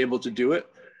to be able to do it.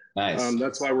 Nice.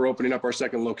 That's why we're opening up our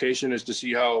second location, is to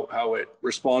see how it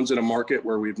responds in a market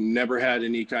where we've never had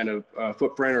any kind of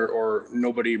footprint or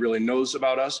nobody really knows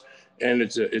about us. And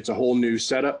it's a whole new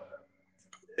setup.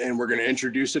 And we're going to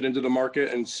introduce it into the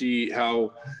market and see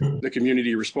how the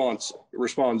community responds.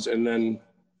 And then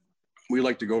we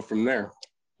like to go from there.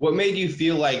 What made you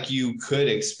feel like you could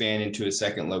expand into a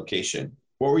second location?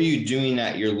 What were you doing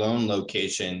at your lone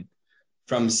location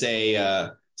from, say,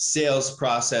 a sales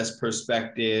process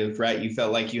perspective, right? You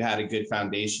felt like you had a good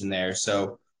foundation there.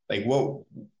 So like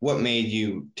what made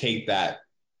you take that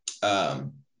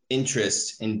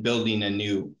interest in building a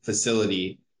new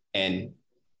facility and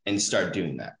start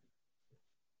doing that?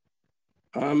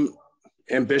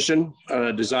 Ambition,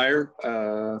 desire.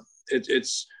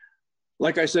 It's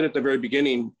like I said at the very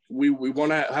beginning, we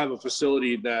want to have a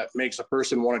facility that makes a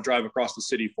person want to drive across the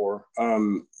city for. I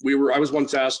was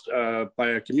once asked by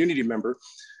a community member,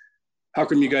 how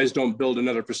come you guys don't build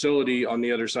another facility on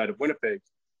the other side of Winnipeg?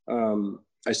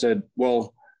 I said,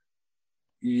 well,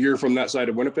 you're from that side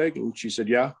of Winnipeg? And she said,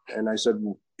 yeah. And I said,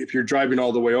 well, if you're driving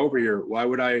all the way over here, why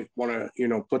would I want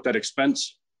to, put that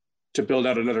expense to build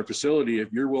out another facility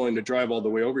if you're willing to drive all the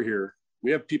way over here? We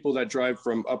have people that drive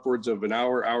from upwards of an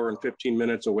hour and 15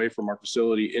 minutes away from our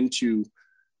facility into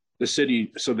the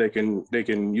city so they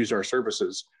can use our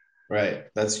services. Right.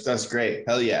 That's great.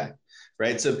 Hell yeah.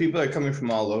 Right. So people are coming from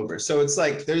all over. So it's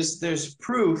like there's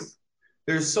proof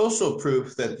there's social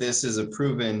proof that this is a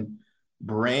proven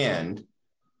brand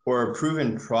or a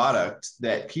proven product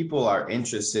that people are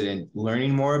interested in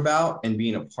learning more about and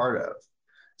being a part of.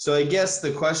 So I guess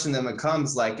the question then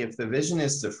becomes, like, if the vision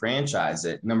is to franchise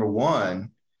it, number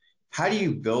one, how do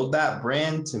you build that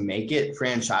brand to make it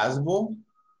franchisable?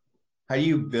 How do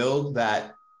you build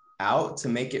that out to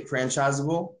make it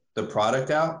franchisable, the product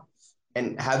out?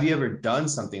 And have you ever done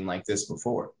something like this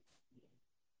before?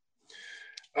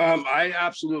 I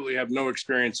absolutely have no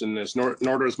experience in this, nor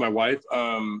does my wife.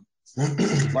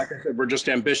 Like I said, we're just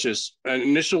ambitious. And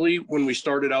initially, when we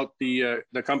started out the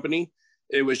company,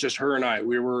 it was just her and I.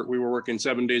 We were working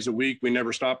 7 days a week. We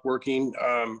never stopped working.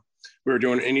 We were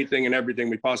doing anything and everything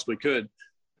we possibly could.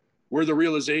 Where the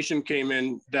realization came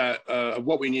in that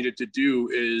what we needed to do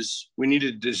is we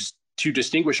needed to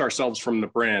distinguish ourselves from the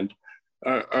brand,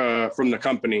 from the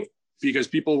company, because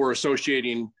people were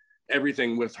associating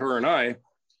everything with her and I.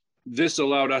 This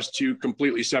allowed us to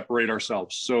completely separate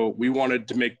ourselves. So we wanted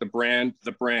to make the brand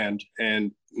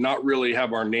and not really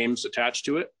have our names attached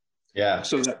to it. Yeah.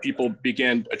 So that people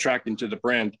began attracting to the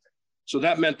brand. So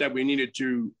that meant that we needed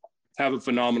to have a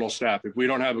phenomenal staff. If we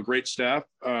don't have a great staff,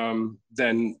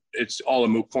 then it's all a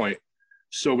moot point.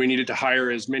 So we needed to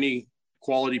hire as many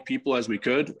quality people as we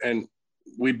could. And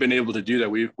we've been able to do that.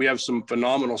 We have some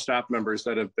phenomenal staff members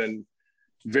that have been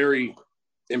very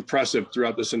impressive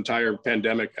throughout this entire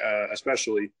pandemic,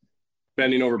 especially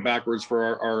bending over backwards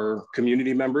for our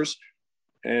community members.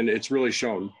 And it's really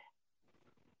shown.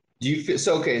 Do you feel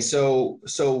so? Okay. So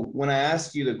when I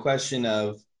ask you the question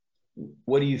of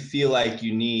what do you feel like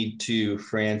you need to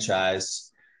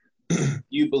franchise,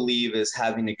 you believe is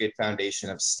having a good foundation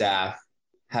of staff,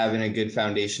 having a good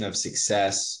foundation of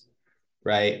success,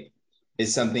 right?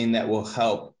 Is something that will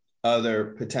help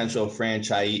other potential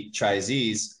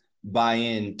franchisees buy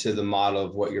into the model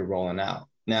of what you're rolling out.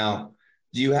 Now,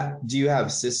 do you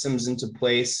have systems into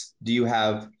place? Do you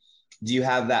have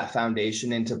that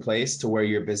foundation into place to where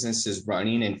your business is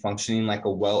running and functioning like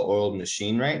a well-oiled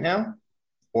machine right now?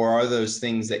 Or are those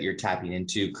things that you're tapping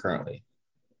into currently?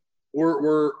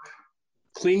 We're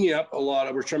cleaning up a lot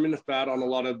of, we're trimming the fat on a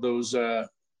lot of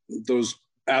those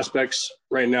aspects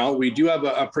right now. We do have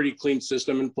a pretty clean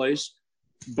system in place,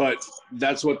 but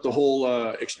that's what the whole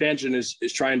expansion is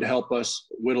trying to help us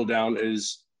whittle down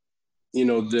is,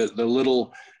 the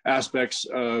little aspects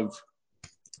of,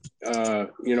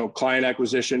 client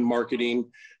acquisition,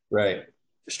 marketing, right?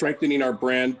 Strengthening our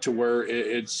brand to where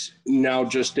it's now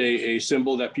just a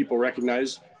symbol that people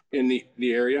recognize in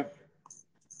the area.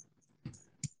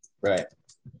 Right.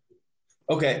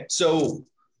 Okay. So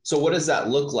what does that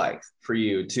look like for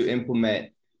you to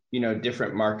implement,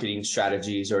 different marketing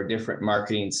strategies or different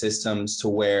marketing systems to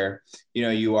where,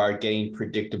 you are getting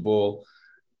predictable,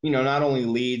 not only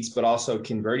leads, but also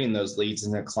converting those leads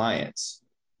into clients,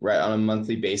 right, on a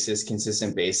monthly basis,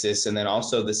 consistent basis. And then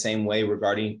also the same way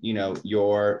regarding,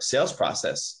 your sales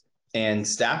process and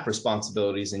staff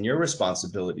responsibilities and your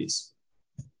responsibilities.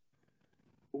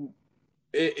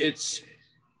 It's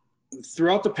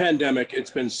throughout the pandemic,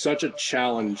 it's been such a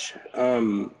challenge.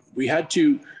 We had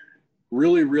to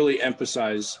really, really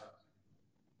emphasize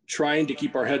trying to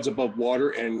keep our heads above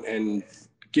water and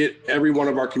get every one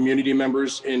of our community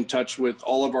members in touch with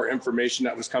all of our information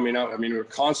that was coming out. I mean, we were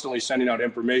constantly sending out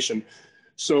information.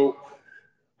 So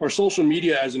our social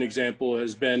media, as an example,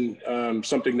 has been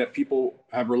something that people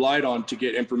have relied on to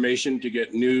get information, to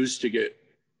get news, to get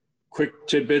quick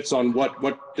tidbits on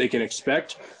what they can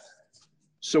expect.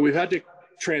 So we've had to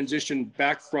transition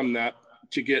back from that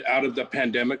to get out of the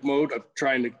pandemic mode of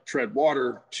trying to tread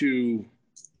water to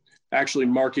actually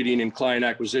marketing and client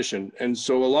acquisition. And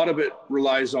so a lot of it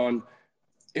relies on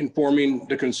informing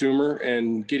the consumer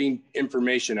and getting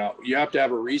information out. You have to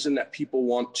have a reason that people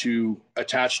want to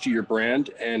attach to your brand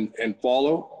and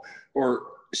follow or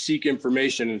seek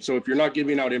information. And so if you're not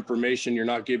giving out information, you're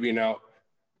not giving out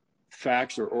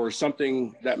facts or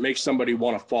something that makes somebody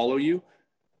want to follow you,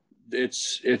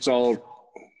 it's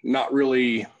all not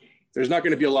really, there's not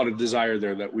going to be a lot of desire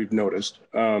there that we've noticed,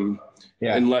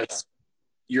 unless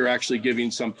you're actually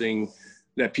giving something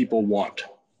that people want.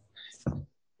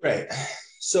 Right.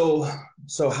 So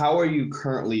how are you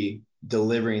currently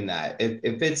delivering that?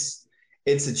 If it's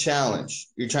a challenge,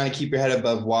 you're trying to keep your head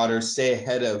above water, stay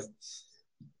ahead of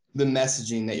the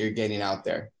messaging that you're getting out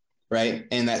there, right?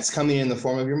 And that's coming in the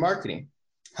form of your marketing.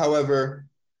 However,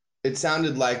 it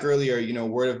sounded like earlier,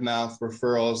 word of mouth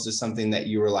referrals is something that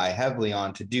you rely heavily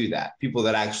on to do that. People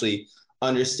that actually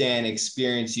understand,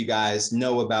 experience you guys,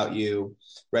 know about you,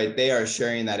 right? They are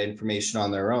sharing that information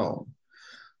on their own.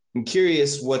 I'm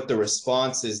curious what the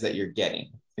response is that you're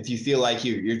getting. if you feel like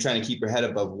you're trying to keep your head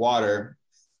above water,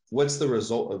 what's the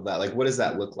result of that? Like, what does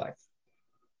that look like?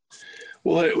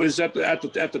 Well, it was at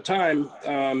the time,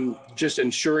 just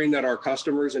ensuring that our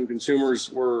customers and consumers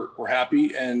were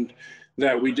happy, and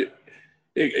that we did.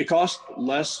 It costs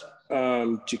less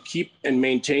to keep and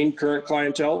maintain current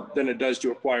clientele than it does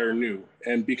to acquire new.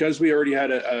 And because we already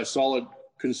had a solid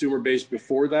consumer base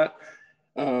before that,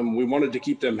 we wanted to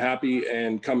keep them happy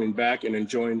and coming back and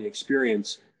enjoying the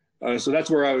experience. So that's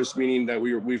where I was meaning that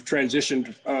we've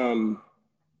transitioned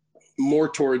more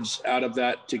towards out of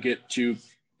that to get to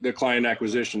the client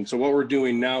acquisition. So what we're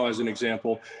doing now, as an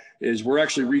example, is we're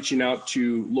actually reaching out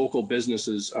to local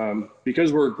businesses.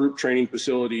 Because we're a group training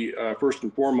facility, first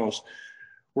and foremost,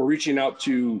 we're reaching out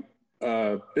to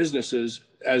businesses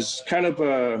as kind of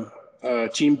a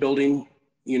team building,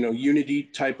 unity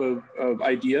type of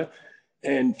idea,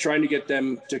 and trying to get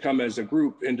them to come as a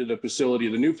group into the facility,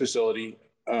 the new facility,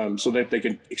 so that they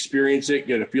can experience it,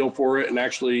 get a feel for it, and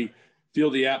actually feel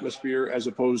the atmosphere, as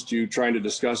opposed to trying to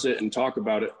discuss it and talk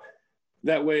about it.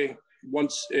 That way,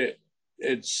 once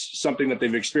it's something that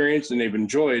they've experienced and they've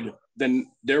enjoyed,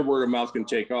 then their word of mouth can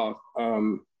take off.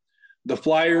 The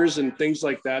flyers and things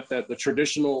like that the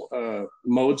traditional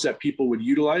modes that people would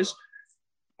utilize,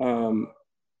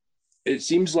 it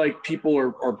seems like people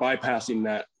are bypassing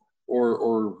that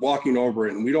or walking over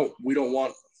it. And we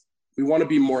want to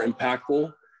be more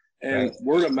impactful, and right.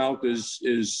 Word of mouth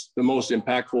is the most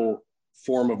impactful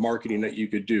form of marketing that you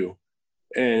could do.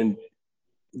 And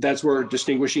that's where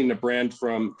distinguishing the brand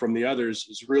from the others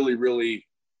has really, really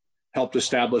helped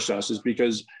establish us, is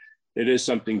because it is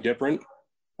something different.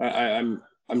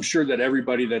 I'm sure that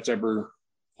everybody that's ever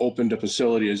opened a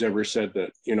facility has ever said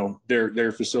that,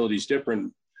 their facility is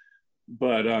different.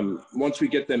 But once we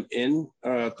get them in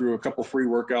through a couple free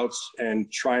workouts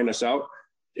and trying us out,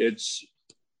 it's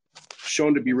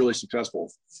shown to be really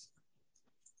successful.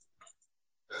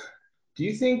 Do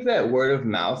you think that word of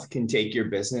mouth can take your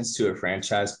business to a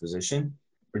franchise position?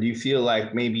 Or do you feel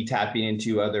like maybe tapping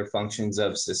into other functions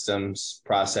of systems,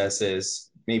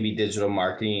 processes, maybe digital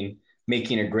marketing,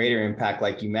 making a greater impact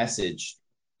like you message,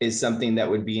 is something that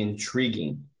would be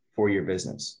intriguing for your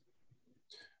business?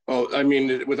 Oh, I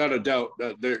mean, without a doubt,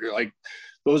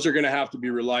 those are going to have to be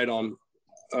relied on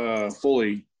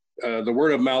fully. The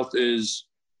word of mouth is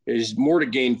more to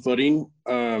gain footing,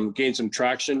 gain some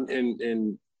traction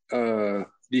in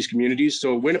these communities.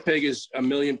 So Winnipeg is 1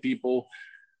 million people.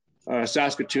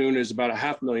 Saskatoon is about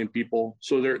 500,000 people.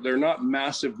 So they're not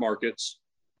massive markets,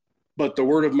 but the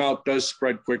word of mouth does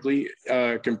spread quickly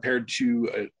compared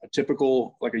to a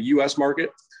typical, like a US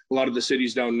market. A lot of the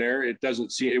cities down there, it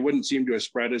wouldn't seem to have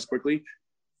spread as quickly.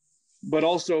 But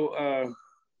also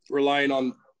relying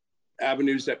on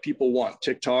avenues that people want: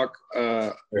 TikTok,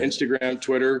 Instagram,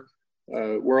 Twitter,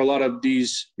 where a lot of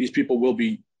these people will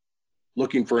be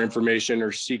looking for information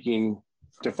or seeking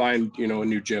to find, a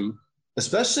new gym.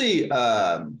 Especially,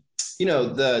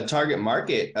 the target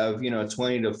market of,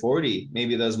 20 to 40,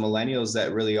 maybe those millennials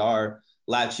that really are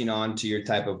latching on to your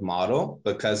type of model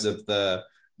because of the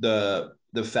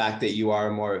fact that you are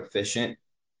a more efficient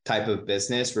type of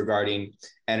business regarding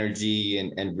energy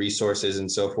and resources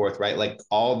and so forth, right? Like,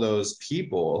 all those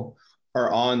people are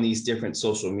on these different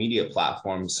social media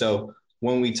platforms. So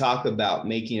when we talk about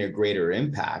making a greater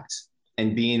impact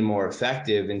and being more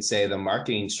effective in, say, the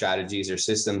marketing strategies or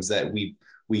systems that we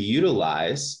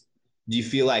utilize, do you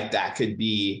feel like that could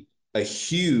be a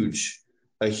huge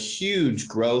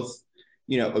growth,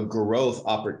 a growth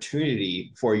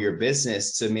opportunity for your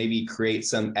business to maybe create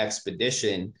some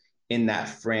expedition in that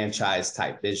franchise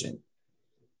type vision?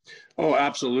 Oh,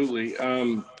 absolutely.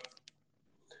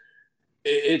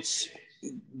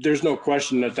 There's no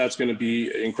question that that's going to be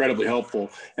incredibly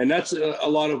helpful. And that's a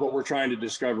lot of what we're trying to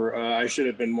discover. I should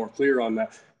have been more clear on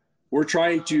that. We're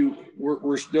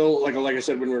still, like I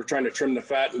said, when we're trying to trim the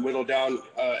fat and whittle down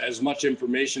as much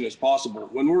information as possible.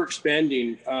 When we're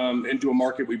expanding into a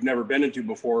market we've never been into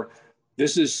before,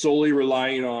 this is solely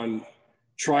relying on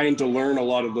trying to learn a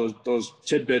lot of those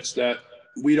tidbits that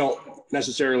we don't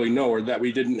necessarily know, or that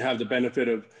we didn't have the benefit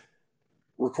of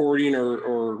recording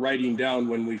or writing down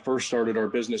when we first started our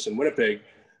business in Winnipeg.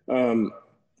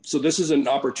 So this is an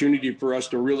opportunity for us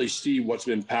to really see what's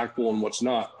impactful and what's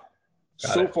not.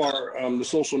 So far, the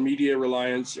social media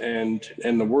reliance and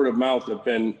the word of mouth have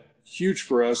been huge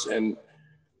for us.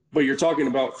 But you're talking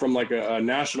about from like a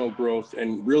national growth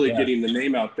and really getting the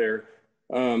name out there.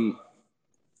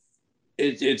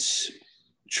 It's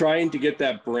trying to get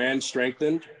that brand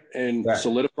strengthened and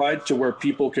solidified to where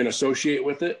people can associate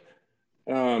with it.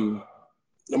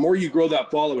 The more you grow that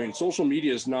following, social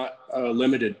media is not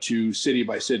limited to city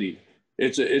by city.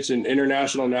 it's an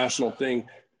international, national thing.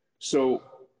 So,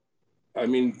 I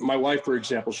mean, my wife, for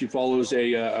example, she follows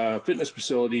a fitness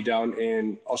facility down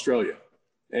in Australia,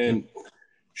 and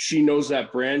she knows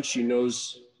that brand. She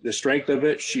knows the strength of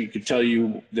it. She could tell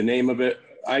you the name of it.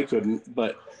 I couldn't,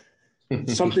 but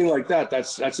something like that,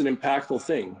 that's an impactful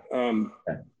thing.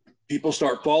 People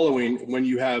start following when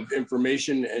you have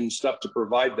information and stuff to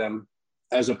provide them,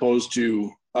 as opposed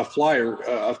to a flyer.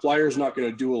 A flyer is not going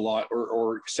to do a lot,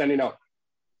 or sending out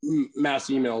mass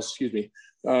emails, excuse me,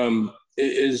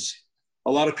 is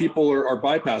a lot of people are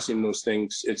bypassing those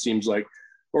things, it seems like,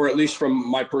 or at least from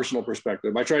my personal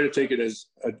perspective. I try to take it as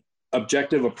an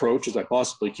objective approach as I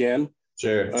possibly can.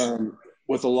 Sure.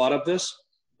 With a lot of this,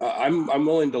 I'm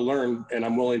willing to learn, and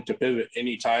I'm willing to pivot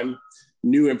anytime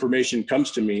new information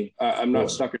comes to me. I'm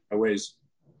not stuck in my ways.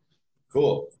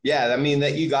 Cool. Yeah, I mean,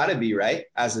 that you got to be, right,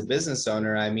 as a business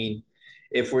owner. I mean,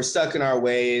 if we're stuck in our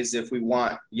ways, if we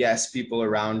want, yes, people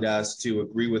around us to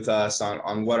agree with us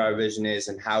on what our vision is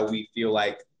and how we feel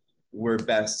like we're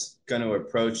best going to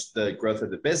approach the growth of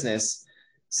the business,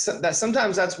 that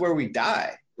sometimes that's where we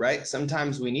die, right?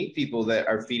 Sometimes we need people that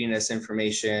are feeding us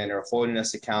information or holding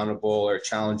us accountable or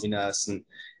challenging us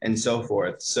and so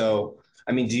forth. So,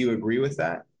 I mean, do you agree with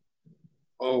that?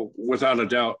 Oh, without a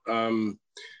doubt.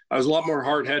 I was a lot more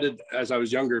hard-headed as I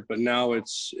was younger, but now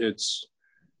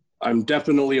I'm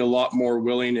definitely a lot more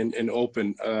willing and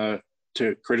open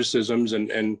to criticisms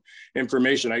and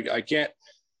information. I can't,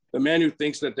 the man who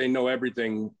thinks that they know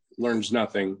everything learns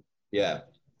nothing. Yeah.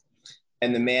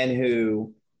 And the man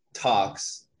who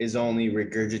talks is only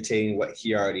regurgitating what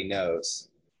he already knows.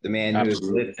 The man who is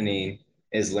listening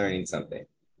is learning something.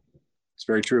 It's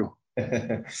very true.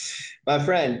 My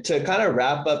friend, to kind of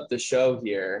wrap up the show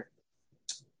here,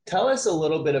 tell us a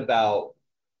little bit about,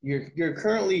 you're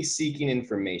currently seeking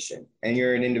information, and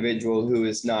you're an individual who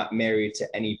is not married to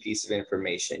any piece of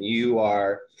information.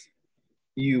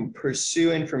 You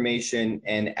pursue information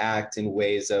and act in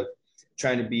ways of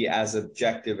trying to be as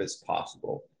objective as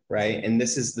possible, right? And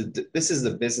this is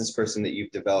the business person that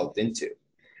you've developed into.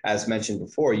 As mentioned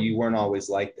before, you weren't always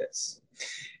like this.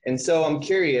 And so I'm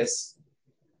curious,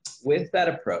 with that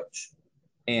approach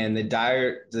and the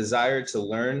dire desire to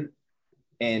learn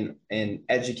and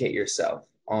educate yourself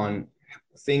on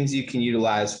things you can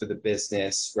utilize for the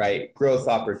business, right? Growth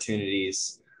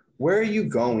opportunities. Where are you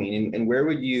going, and where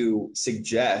would you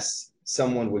suggest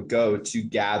someone would go to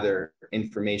gather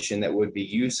information that would be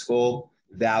useful,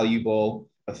 valuable,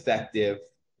 effective,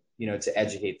 to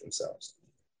educate themselves?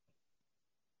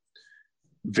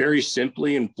 Very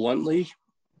simply and bluntly,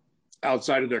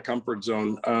 outside of their comfort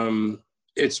zone.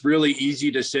 It's really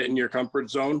easy to sit in your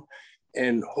comfort zone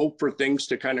and hope for things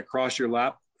to kind of cross your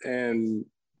lap and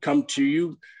come to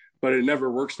you, but it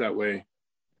never works that way.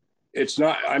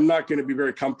 I'm not going to be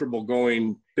very comfortable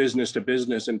going business to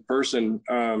business in person,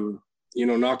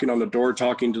 knocking on the door,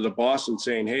 talking to the boss and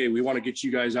saying, hey, we want to get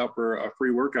you guys out for a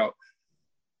free workout.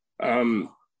 No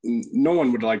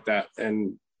one would like that.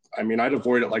 And I mean, I'd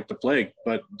avoid it like the plague,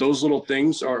 but those little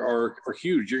things are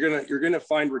huge. You're going to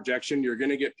find rejection. You're going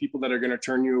to get people that are going to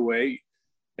turn you away.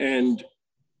 And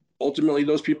ultimately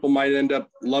those people might end up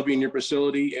loving your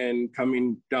facility and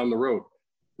coming down the road.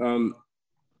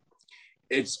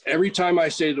 It's every time I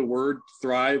say the word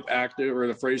Thrive Active or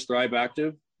the phrase Thrive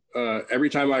Active, every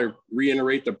time I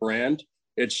reiterate the brand,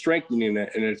 it's strengthening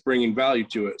it and it's bringing value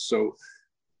to it. So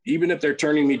even if they're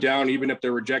turning me down, even if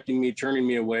they're rejecting me, turning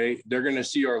me away, they're going to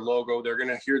see our logo, they're going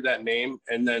to hear that name.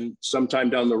 And then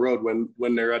sometime down the road,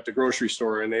 when they're at the grocery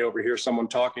store and they overhear someone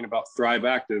talking about Thrive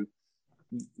Active,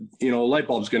 a light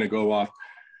bulb's going to go off.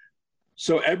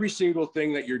 So every single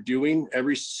thing that you're doing,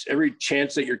 every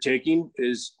chance that you're taking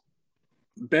is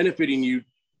benefiting you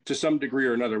to some degree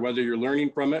or another, whether you're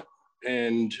learning from it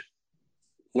and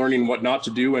learning what not to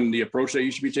do and the approach that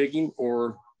you should be taking,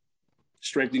 or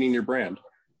strengthening your brand.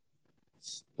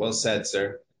 Well said,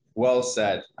 sir. Well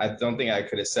said. I don't think I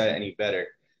could have said it any better.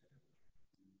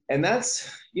 And that's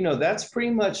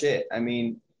pretty much it. I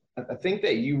mean, I think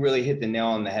that you really hit the nail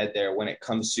on the head there when it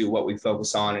comes to what we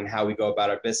focus on and how we go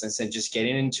about our business, and just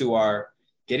getting into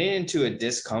a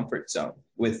discomfort zone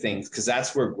with things, because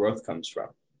that's where growth comes from,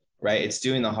 right? It's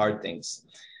doing the hard things.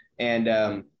 And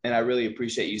I really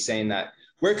appreciate you saying that.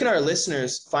 Where can our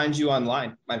listeners find you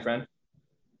online, my friend?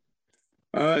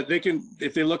 They can,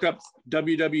 if they look up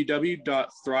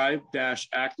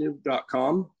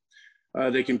www.thrive-active.com,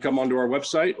 they can come onto our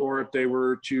website, or if they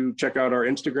were to check out our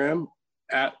Instagram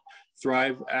at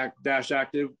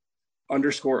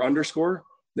thrive-active__,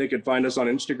 they could find us on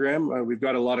Instagram. We've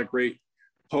got a lot of great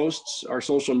posts. Our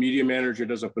social media manager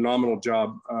does a phenomenal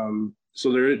job.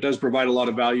 So it does provide a lot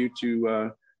of value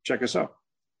to check us out.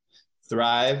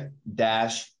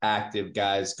 Thrive-Active,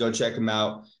 guys. Go check him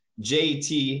out.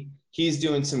 JT, he's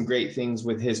doing some great things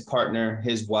with his partner,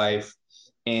 his wife.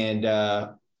 And I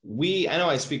know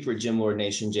I speak for Gym Lord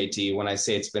Nation, JT, when I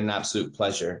say it's been an absolute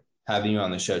pleasure having you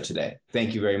on the show today.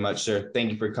 Thank you very much, sir.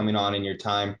 Thank you for coming on in your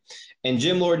time. And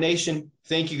Gym Lord Nation,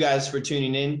 thank you guys for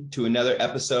tuning in to another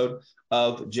episode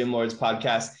of Gym Lord's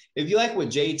podcast. If you like what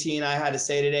JT and I had to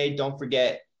say today, don't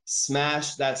forget,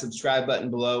 smash that subscribe button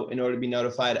below in order to be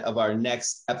notified of our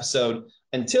next episode.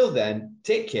 Until then,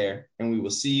 take care, and we will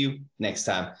see you next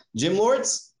time. Gym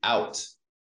Lords, out.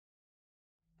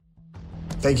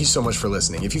 Thank you so much for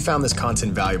listening. If you found this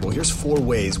content valuable, here's 4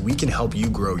 ways we can help you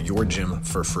grow your gym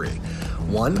for free.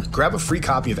 1, grab a free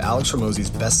copy of Alex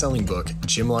Hormozi's best-selling book,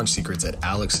 Gym Launch Secrets, at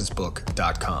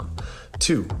alexsbook.com.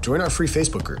 2, join our free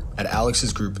Facebook group at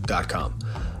alexsgroup.com.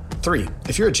 3,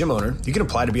 if you're a gym owner, you can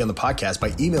apply to be on the podcast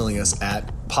by emailing us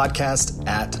at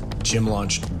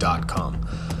podcast@gymlaunch.com.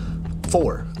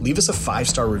 4, leave us a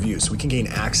 5-star review so we can gain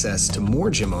access to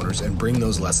more gym owners and bring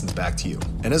those lessons back to you.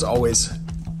 And as always,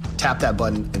 tap that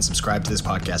button and subscribe to this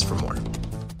podcast for more.